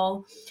heels,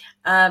 lol.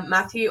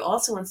 Matthew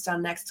also wants to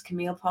stand next to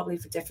Camille, probably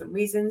for different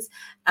reasons.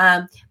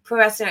 Pro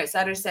Wrestling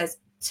Outsider says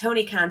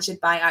Tony Khan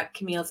should buy out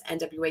Camille's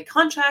NWA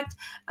contract,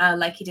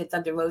 like he did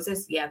Thunder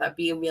Roses. Yeah, that'd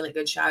be a really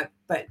good shout.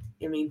 But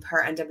I mean,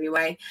 per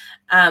NWA.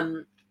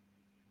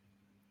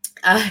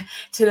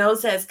 Tanil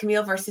says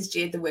Camille versus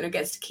Jade, the winner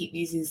gets to keep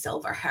using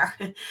silver hair.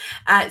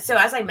 So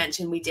as I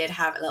mentioned, we did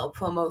have a little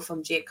promo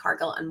from Jade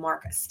Cargill and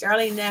Mark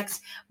Sterling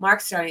next.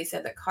 Mark Sterling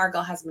said that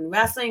Cargill has been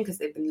wrestling because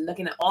they've been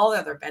looking at all the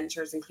other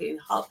ventures, including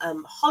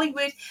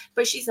Hollywood,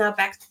 but she's now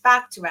back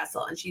to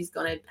wrestle, and she's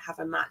going to have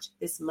a match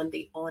this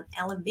Monday on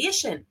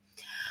Elevation.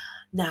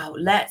 Now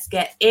let's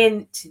get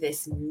into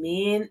this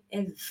main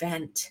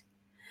event.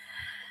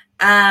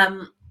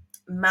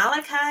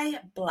 Malachi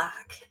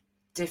Black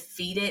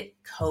defeated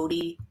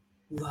Cody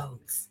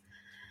Rhodes.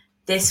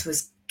 This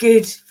was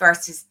good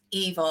versus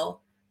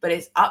evil, but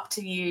it's up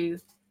to you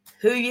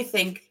who you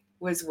think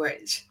was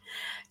which.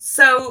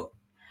 So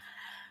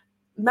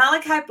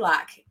Malachi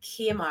Black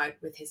came out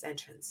with his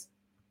entrance.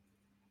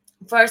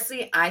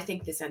 Firstly, I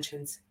think this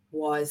entrance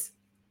was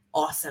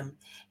awesome.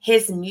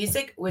 His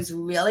music was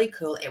really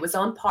cool. It was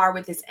on par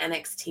with his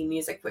NXT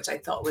music, which I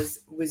thought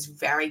was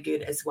very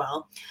good as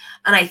well.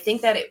 And I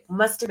think that it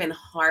must have been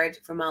hard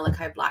for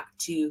Malachi Black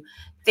to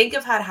think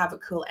of how to have a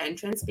cool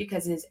entrance,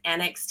 because his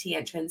NXT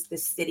entrance, the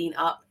sitting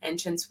up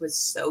entrance, was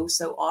so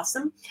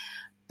awesome.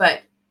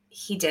 But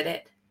he did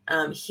it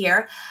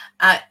here.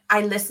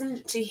 I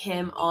listened to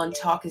him on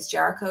Talk is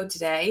Jericho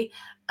today,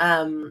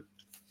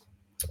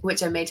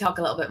 which I may talk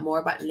a little bit more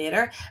about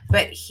later,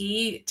 but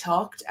he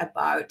talked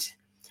about,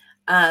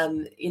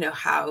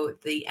 how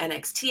the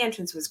NXT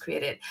entrance was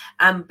created.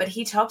 But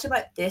he talked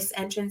about this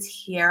entrance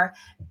here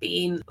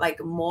being like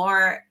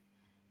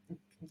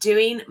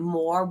doing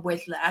more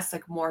with less,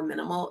 like more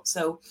minimal.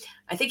 So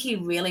I think he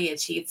really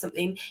achieved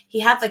something. He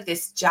had like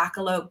this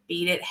jackalope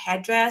beaded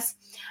headdress.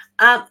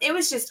 It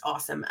was just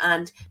awesome.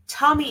 And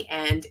Tommy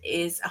End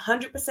is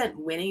 100%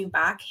 winning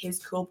back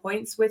his cool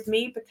points with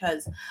me,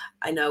 because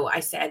I know I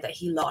said that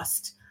he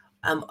lost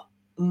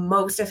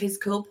most of his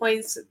cool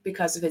points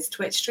because of his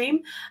Twitch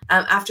stream.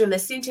 After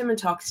listening to him and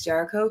Talk to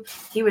Jericho,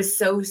 he was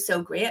so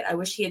great. I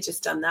wish he had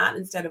just done that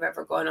instead of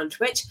ever going on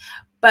Twitch.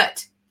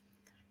 But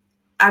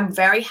I'm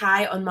very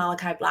high on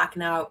Malachi Black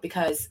now,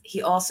 because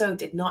he also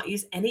did not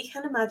use any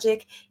kind of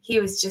magic. He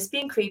was just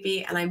being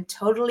creepy, and I'm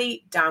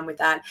totally down with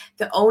that.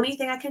 The only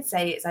thing I can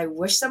say is I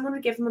wish someone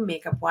would give him a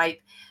makeup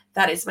wipe.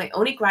 That is my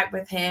only gripe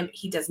with him.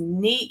 He does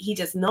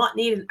not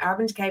need an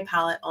Urban Decay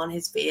palette on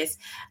his face,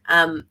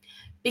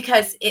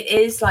 because it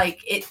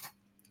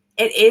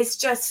is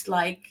just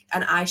like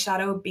an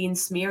eyeshadow being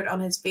smeared on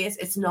his face.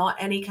 It's not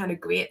any kind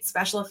of great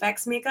special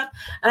effects makeup.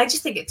 And I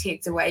just think it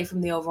takes away from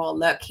the overall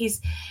look.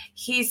 He's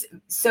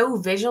so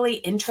visually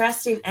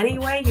interesting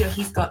anyway.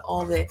 He's got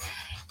all the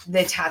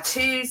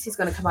tattoos. He's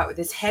going to come out with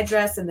his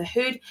headdress and the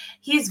hood.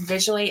 He's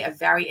visually a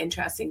very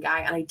interesting guy.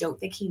 And I don't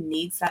think he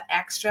needs that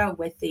extra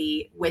with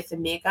the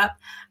makeup.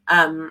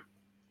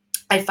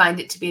 I find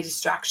it to be a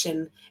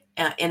distraction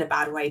in a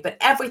bad way. But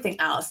everything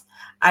else,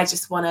 I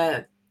just want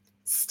to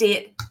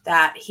state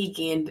that he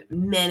gained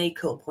many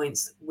cool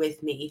points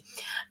with me.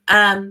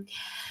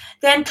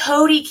 Then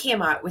Cody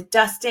came out with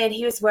Dustin.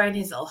 He was wearing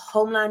his little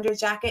Homelander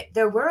jacket.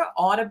 There were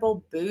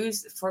audible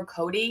boos for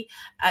Cody.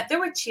 There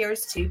were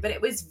cheers too, but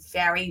it was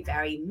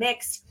very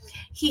mixed.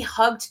 He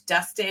hugged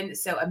Dustin.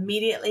 So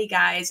immediately,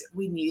 guys,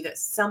 we knew that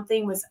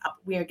something was up.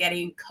 We are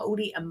getting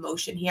Cody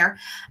emotion here.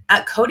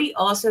 Cody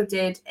also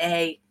did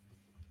a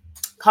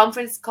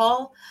conference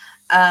call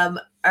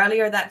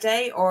earlier that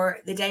day or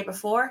the day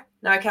before.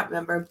 No, I can't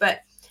remember,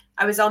 but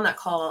I was on that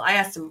call. I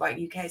asked him about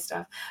UK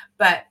stuff,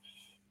 but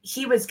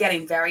he was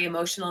getting very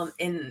emotional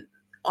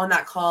on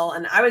that call.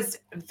 And I was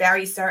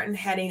very certain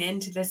heading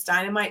into this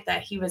Dynamite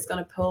that he was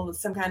going to pull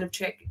some kind of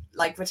trick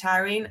like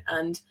retiring,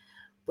 and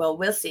well,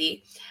 we'll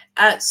see.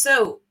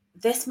 So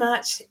this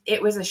match,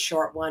 it was a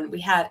short one.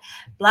 We had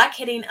Black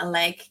hitting a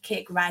leg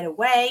kick right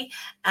away.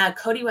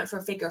 Cody went for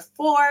a figure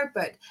four,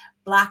 but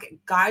Black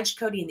gouged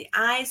Cody in the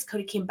eyes.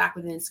 Cody came back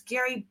with an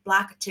enziguri.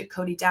 Black took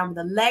Cody down with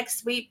a leg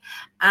sweep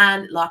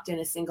and locked in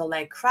a single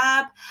leg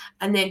crab.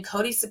 And then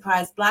Cody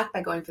surprised Black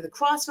by going for the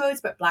crossroads,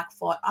 but Black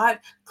fought out.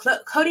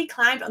 Cody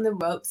climbed on the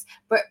ropes,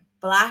 but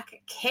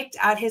Black kicked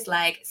out his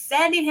leg,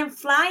 sending him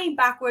flying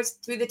backwards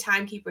through the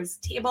timekeeper's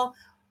table.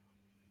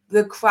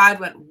 The crowd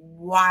went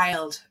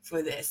wild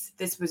for this.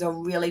 This was a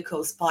really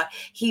cool spot.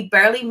 He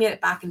barely made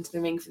it back into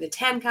the ring for the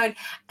 10 count.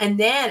 And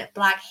then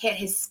Black hit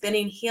his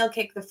spinning heel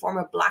kick, the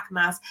former Black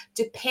Mass,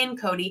 to pin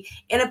Cody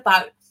in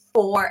about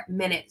 4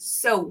 minutes.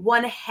 So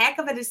one heck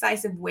of a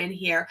decisive win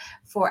here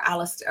for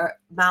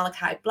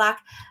Malachi Black.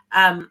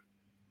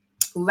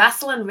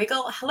 Wrestle and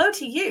Wriggle, hello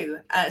to you,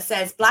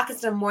 says Black has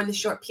done more in the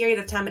short period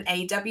of time at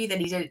AEW than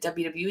he did at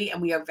WWE,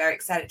 and we are very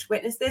excited to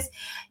witness this.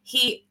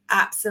 He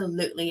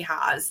absolutely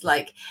has.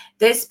 Like,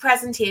 this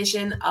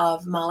presentation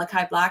of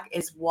Malachi Black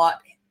is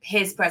what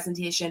his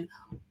presentation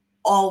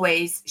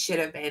always should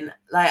have been.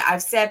 Like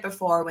I've said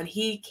before, when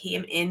he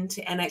came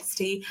into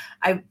NXT,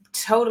 I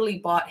totally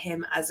bought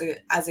him as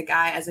a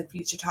guy, as a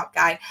future top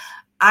guy.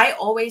 I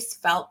always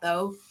felt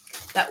though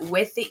that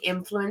with the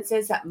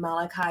influences that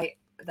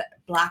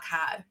Black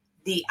had,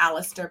 the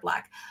Aleister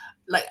Black.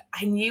 Like,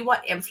 I knew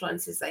what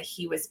influences that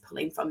he was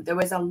pulling from. There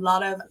was a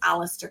lot of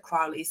Aleister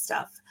Crowley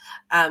stuff,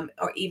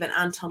 or even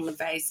Anton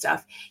LaVey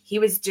stuff. He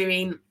was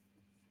doing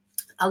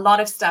a lot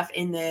of stuff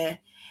in the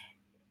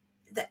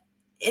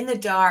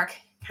dark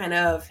kind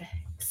of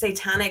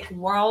satanic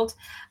world.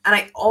 And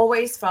I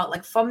always felt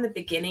like from the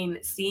beginning,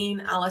 seeing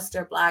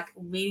Aleister Black,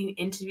 reading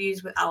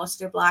interviews with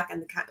Aleister Black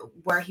and the kind of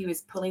where he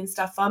was pulling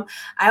stuff from,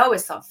 I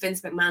always thought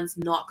Vince McMahon's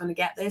not going to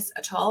get this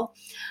at all.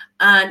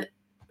 And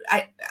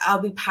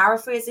I'll be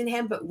paraphrasing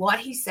him, but what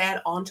he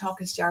said on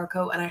Talk is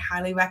Jericho, and I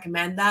highly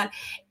recommend that,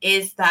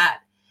 is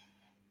that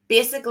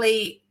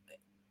basically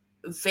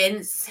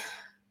Vince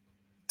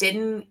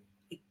didn't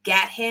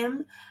get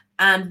him,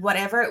 and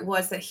whatever it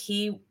was that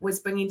he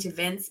was bringing to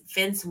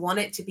Vince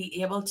wanted to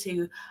be able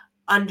to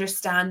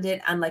understand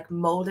it and like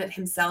mold it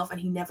himself, and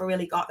he never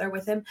really got there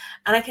with him.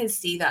 And I can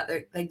see that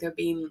there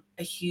being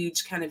a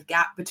huge kind of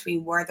gap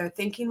between where their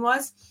thinking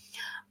was.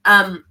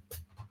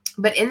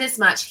 But in this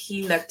match,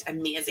 he looked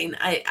amazing.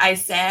 I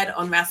said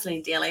on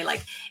Wrestling Daily,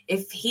 like,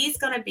 if he's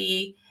going to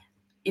be,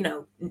 you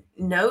know,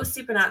 no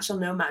supernatural,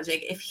 no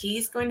magic, if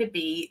he's going to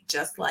be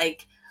just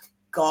like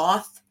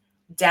goth,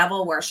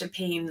 devil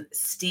worshipping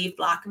Steve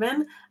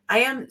Blackman, I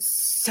am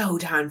so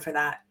down for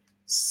that.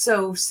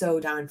 So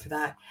down for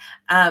that.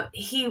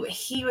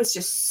 He was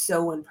just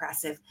so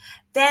impressive.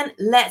 Then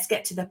let's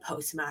get to the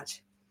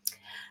post-match.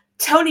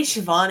 Tony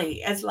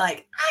Schiavone is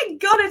like, I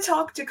gotta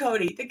talk to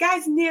Cody. The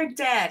guy's near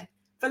dead,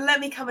 but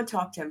let me come and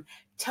talk to him.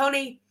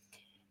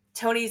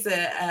 Tony's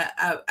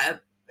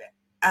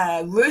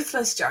a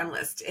ruthless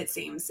journalist, it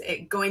seems,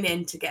 going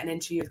in to get an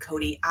interview with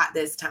Cody at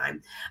this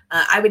time.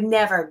 I would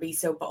never be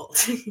so bold.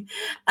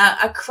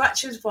 A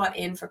crutch was brought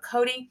in for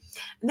Cody.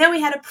 And then we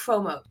had a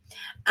promo.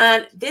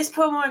 And this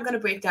promo I'm going to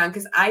break down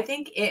because I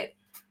think it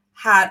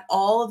had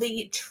all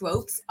the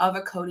tropes of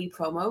a Cody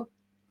promo.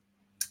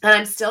 And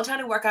I'm still trying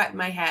to work out in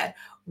my head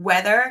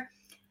whether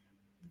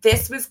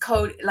this was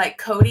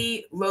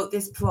Cody wrote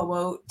this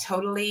promo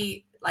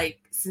totally, like,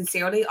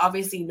 sincerely,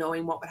 obviously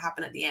knowing what would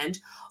happen at the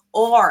end,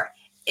 or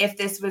if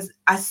this was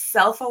a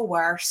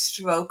self-aware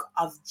stroke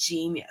of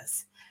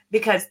genius,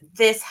 because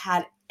this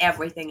had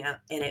everything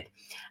in it.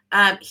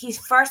 He's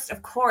first,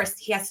 of course,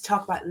 he has to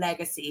talk about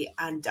Legacy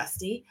and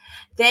Dusty.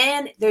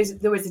 Then there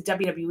was a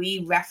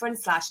WWE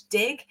reference /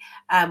 dig,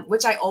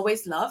 which I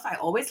always love. I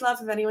always love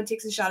if anyone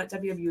takes a shot at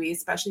WWE,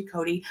 especially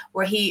Cody,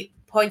 where he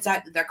points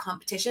out that they're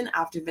competition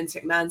after Vince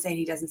McMahon saying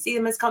he doesn't see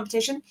them as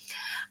competition.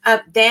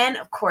 Then,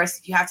 of course,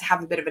 you have to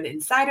have a bit of an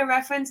insider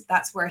reference.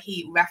 That's where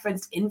he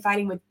referenced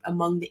infighting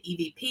among the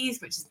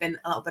EVPs, which has been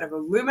a little bit of a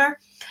rumor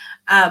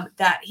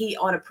that he,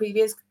 on a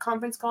previous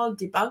conference call,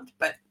 debunked.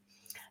 But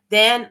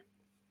then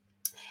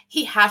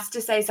he has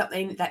to say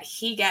something that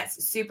he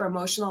gets super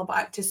emotional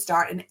about to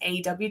start an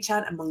AEW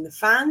chant among the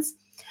fans.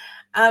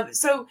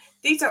 So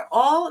these are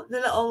all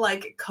the little,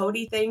 like,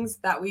 Cody things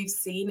that we've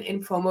seen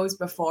in promos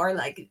before.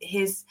 Like,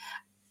 his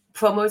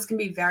promos can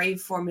be very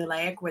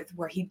formulaic with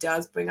where he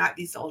does bring out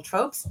these old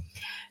tropes.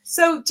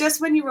 So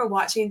just when you were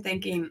watching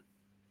thinking,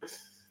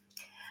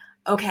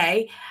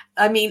 okay,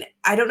 I mean,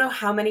 I don't know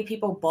how many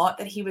people bought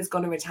that he was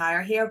going to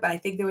retire here, but I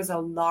think there was a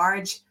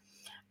large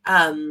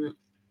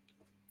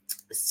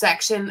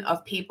section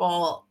of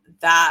people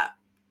that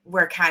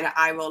were kind of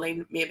eye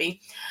rolling, maybe.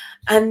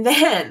 And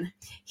then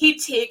he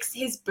takes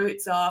his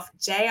boots off.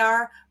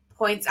 JR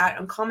points out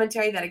on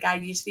commentary that a guy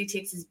usually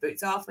takes his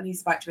boots off when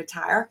he's about to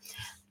retire.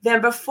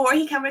 Then before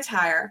he can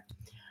retire,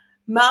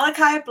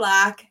 Malachi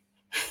Black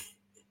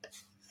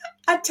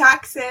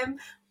attacks him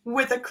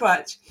with a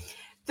crutch.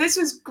 This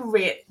was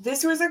great.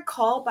 This was a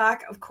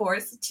callback, of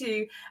course,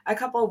 to a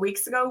couple of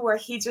weeks ago where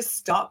he just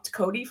stopped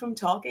Cody from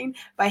talking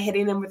by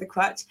hitting him with a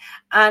crutch.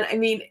 And I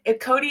mean, if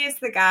Cody is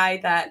the guy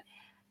that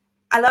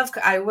I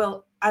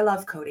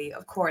love Cody.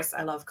 Of course,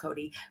 I love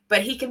Cody,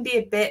 but he can be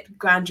a bit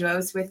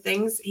grandiose with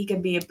things. He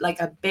can be like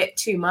a bit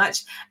too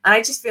much. And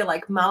I just feel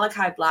like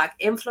Malachi Black,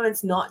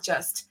 influenced not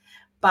just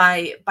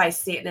by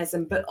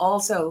Satanism, but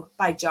also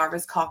by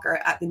Jarvis Cocker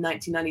at the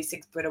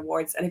 1996 Brit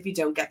Awards. And if you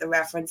don't get the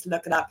reference,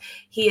 look it up.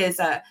 He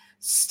is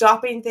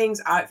stopping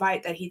things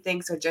outright that he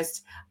thinks are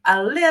just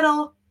a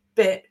little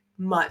bit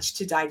much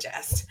to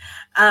digest.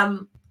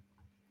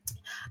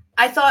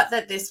 I thought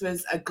that this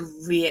was a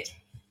great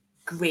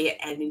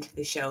ending to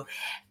the show.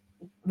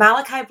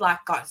 Malachi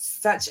Black got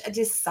such a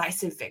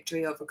decisive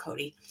victory over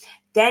Cody.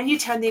 Then you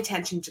turn the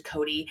attention to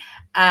Cody,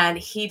 and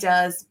he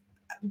does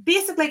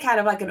basically kind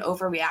of like an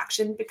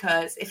overreaction,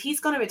 because if he's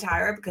going to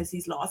retire because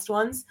he's lost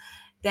ones,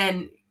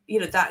 then, you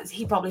know, that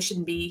he probably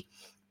shouldn't be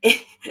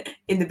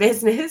in the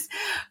business.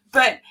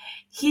 But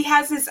he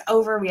has this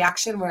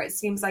overreaction where it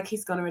seems like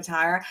he's going to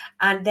retire,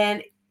 and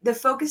then the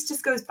focus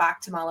just goes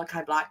back to Malachi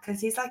Black,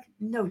 because he's like,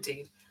 no,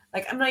 dude,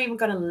 like, I'm not even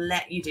going to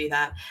let you do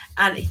that.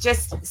 And it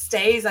just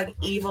stays like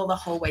evil the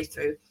whole way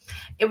through.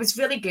 It was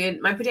really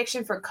good. My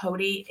prediction for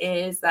Cody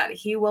is that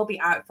he will be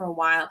out for a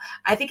while.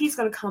 I think he's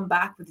going to come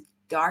back with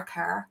dark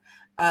hair.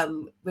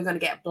 We're going to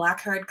get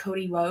black-haired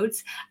Cody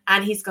Rhodes,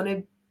 and he's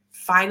going to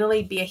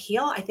finally be a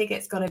heel. I think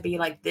it's going to be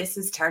like this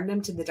has turned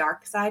him to the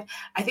dark side.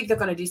 I think they're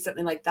going to do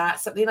something like that,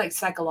 something like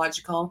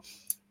psychological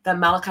that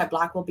Malachi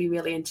Black will be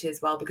really into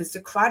as well, because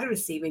the crowd are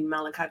receiving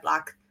Malachi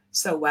Black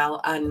so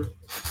well, and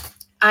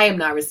I am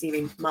now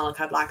receiving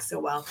Malachi Black so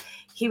well.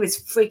 He was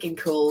freaking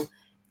cool.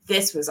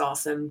 This was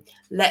awesome.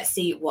 Let's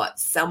see what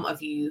some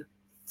of you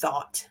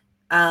thought.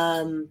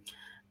 Wow,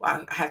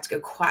 I have to go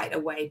quite a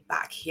way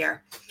back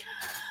here.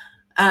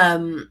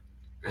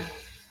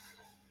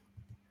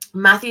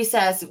 Matthew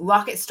says,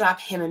 Rocket strap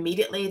him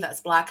immediately.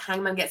 That's Black.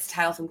 Hangman gets the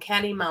title from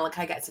Kenny.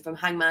 Malachi gets it from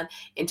Hangman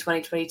in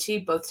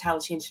 2022. Both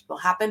title changes will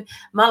happen.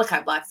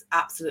 Malachi Black's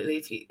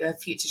absolutely a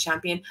future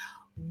champion.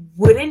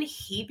 Wouldn't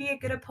he be a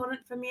good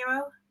opponent for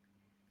Miro?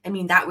 I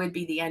mean, that would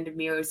be the end of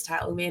Miro's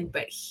title reign,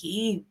 but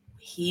he'd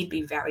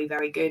be very,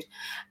 very good.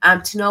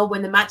 To know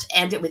when the match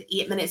ended with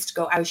 8 minutes to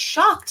go, I was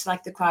shocked,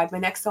 like the crowd. My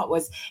next thought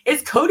was,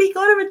 is Cody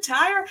going to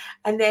retire?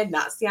 And then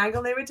that's the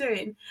angle they were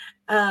doing.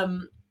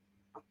 To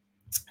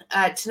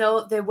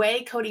know the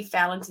way Cody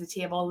fell into the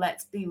table,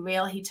 let's be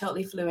real, he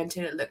totally flew into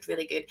it. It looked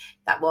really good.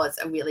 That was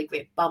a really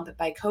great bump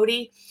by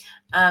Cody.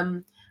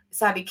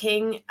 Sabi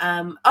King.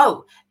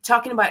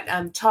 Talking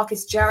about Talk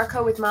is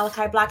Jericho with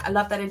Malachi Black. I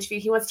love that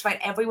interview. He wants to fight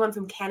everyone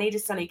from Kenny to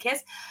Sonny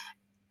Kiss.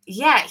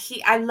 Yeah,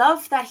 I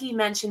love that he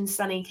mentioned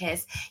Sonny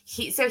Kiss.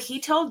 He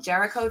told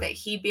Jericho that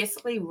he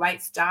basically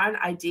writes down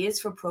ideas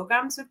for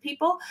programs with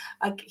people.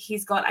 Like,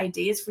 he's got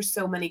ideas for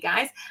so many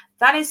guys.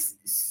 That is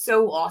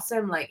so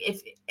awesome. Like,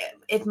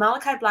 if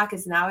Malachi Black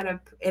is now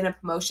in a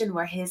promotion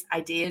where his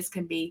ideas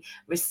can be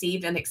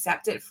received and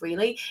accepted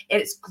freely,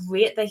 it's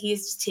great that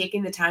he's just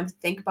taking the time to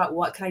think about,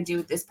 what can I do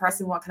with this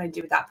person? What can I do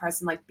with that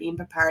person? Like, being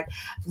prepared.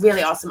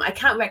 Really awesome. I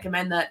can't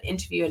recommend that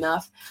interview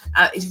enough.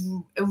 It's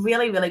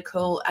really, really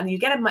cool. And you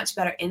get a much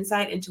better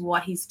insight into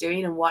what he's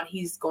doing and what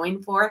he's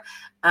going for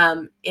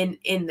in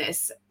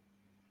this,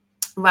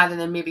 rather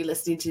than maybe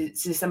listening to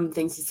some of the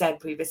things he said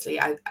previously.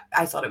 I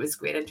thought it was a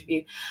great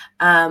interview.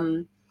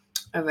 I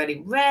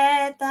already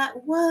read that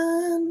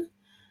one.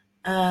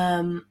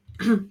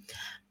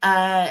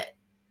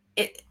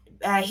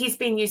 He's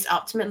being used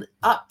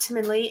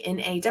optimally in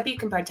AEW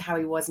compared to how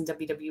he was in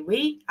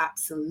WWE.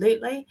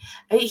 Absolutely.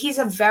 He's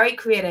a very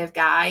creative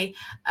guy.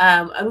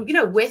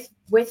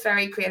 With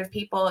very creative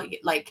people,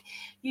 like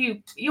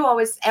you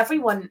always,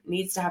 everyone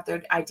needs to have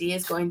their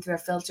ideas going through a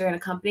filter in a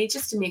company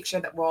just to make sure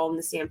that we're all on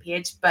the same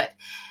page. But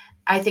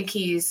I think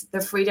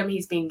the freedom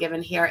he's being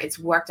given here, it's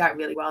worked out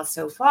really well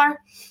so far.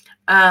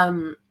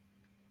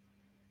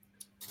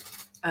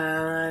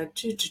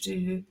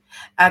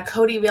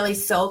 Cody really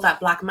sold that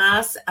black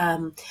mass,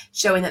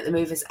 showing that the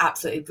move is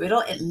absolutely brutal.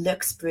 It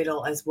looks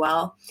brutal as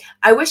well.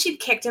 I wish he'd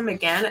kicked him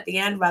again at the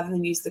end rather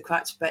than use the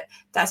crutch, but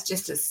that's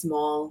just a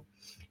small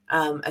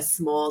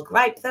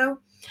gripe though.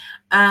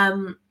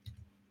 To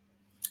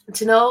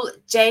know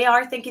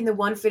JR thinking the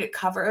 1-footed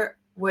cover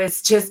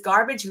was just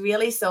garbage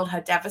really sold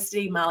how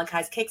devastating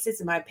Malachi's kicks is,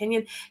 in my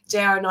opinion.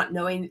 JR not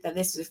knowing that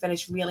this was a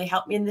finish really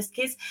helped me in this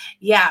case.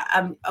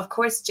 Yeah, of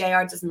course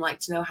JR doesn't like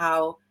to know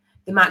how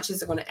the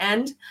matches are going to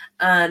end,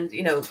 and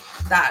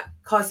that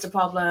caused a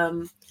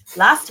problem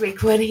last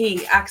week when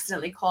he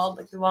accidentally called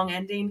the wrong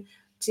ending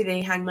to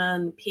the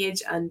Hangman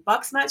Page and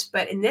Bucks match.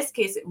 But in this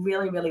case, it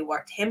really, really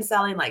worked. Him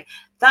selling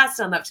that's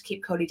not enough to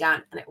keep Cody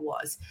down, and it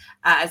was.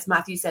 As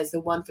Matthew says,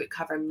 the 1-foot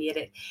cover made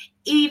it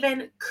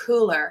even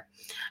cooler.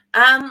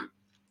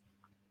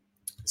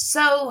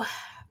 So,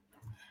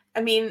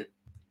 I mean,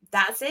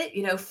 that's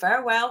it.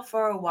 Farewell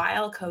for a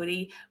while,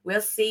 Cody.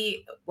 We'll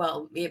see.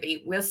 Well,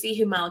 maybe we'll see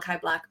who Malachi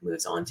Black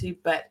moves on to,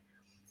 but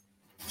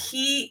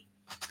he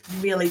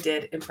really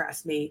did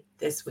impress me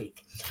this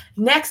week.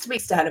 Next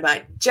week's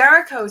Dynamite,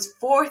 Jericho's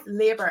fourth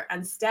labor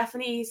and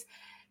Stephanie's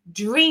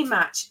dream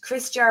match,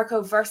 Chris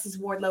Jericho versus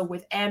Wardlow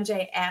with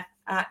MJF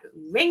at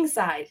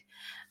ringside.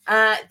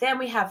 Then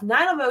we have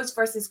Nyla Rose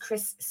versus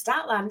Chris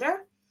Statlander.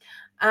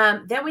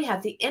 Then we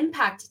have the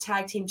Impact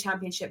Tag Team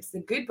Championships,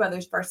 the Good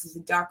Brothers versus the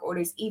Dark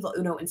Order's Evil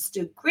Uno and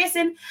Stu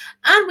Grayson.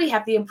 And we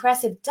have the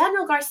impressive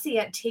Daniel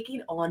Garcia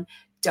taking on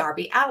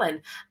Darby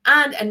Allin.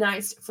 And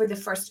announced for the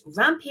first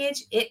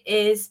Rampage, it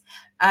is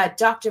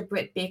Dr.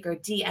 Britt Baker,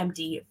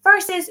 DMD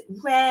versus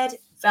Red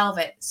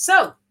Velvet.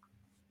 So,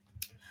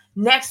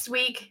 next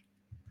week,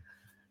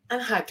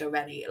 I'm hyped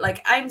already.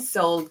 I'm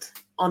sold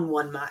on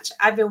one match.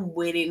 I've been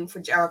waiting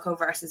for Jericho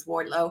versus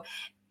Wardlow.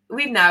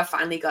 We've now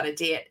finally got a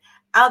date.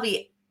 I'll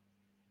be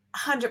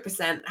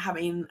 100%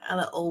 having a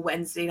little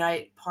Wednesday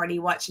night party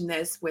watching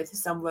this with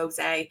some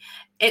rosé.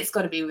 It's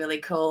going to be really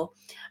cool.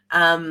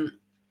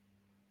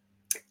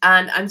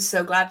 And I'm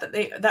so glad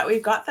that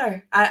we've got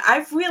there.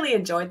 I've really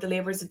enjoyed the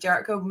labors of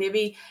Jericho.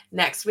 Maybe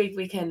next week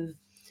we can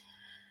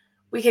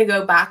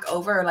go back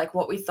over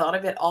what we thought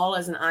of it all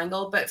as an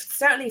angle. But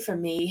certainly for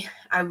me,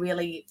 I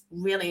really,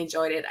 really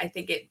enjoyed it. I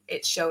think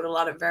it showed a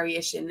lot of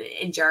variation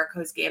in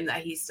Jericho's game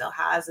that he still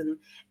has, and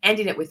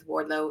ending it with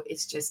Wardlow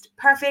is just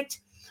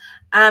perfect.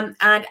 And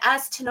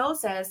as Tanol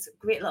says,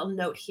 great little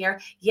note here.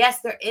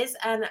 Yes, there is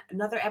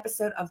another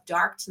episode of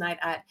Dark tonight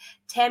at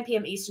 10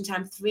 p.m. Eastern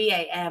time, 3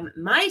 a.m.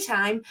 my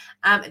time.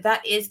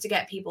 That is to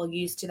get people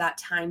used to that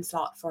time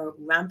slot for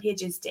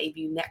Rampage's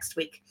debut next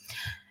week.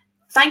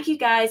 Thank you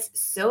guys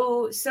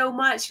so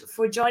much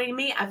for joining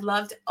me. I've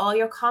loved all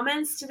your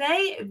comments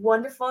today.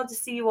 Wonderful to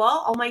see you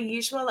all my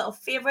usual little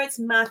favorites: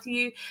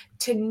 Matthew,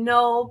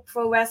 Tanol,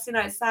 Pro Wrestling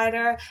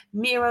Outsider,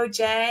 Miro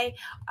J.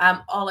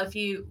 All of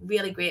you,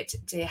 really great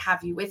to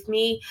have you with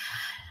me.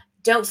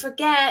 Don't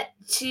forget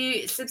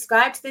to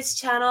subscribe to this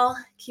channel.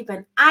 Keep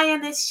an eye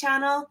on this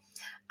channel.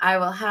 I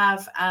will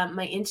have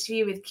my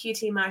interview with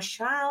QT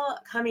Marshall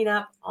coming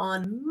up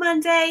on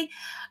Monday.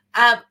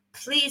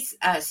 Please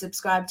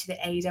subscribe to the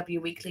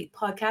AEW Weekly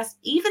podcast,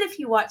 even if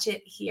you watch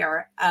it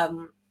here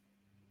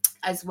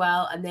as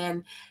well. And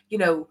then,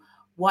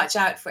 watch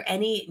out for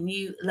any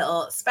new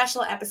little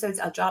special episodes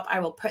I'll drop. I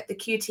will put the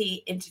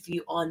QT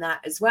interview on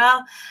that as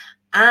well.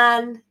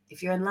 And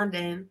if you're in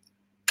London,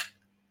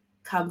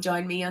 come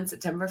join me on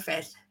September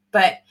 5th.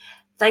 But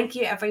thank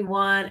you,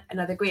 everyone.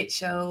 Another great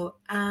show,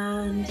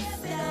 and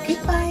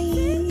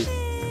goodbye.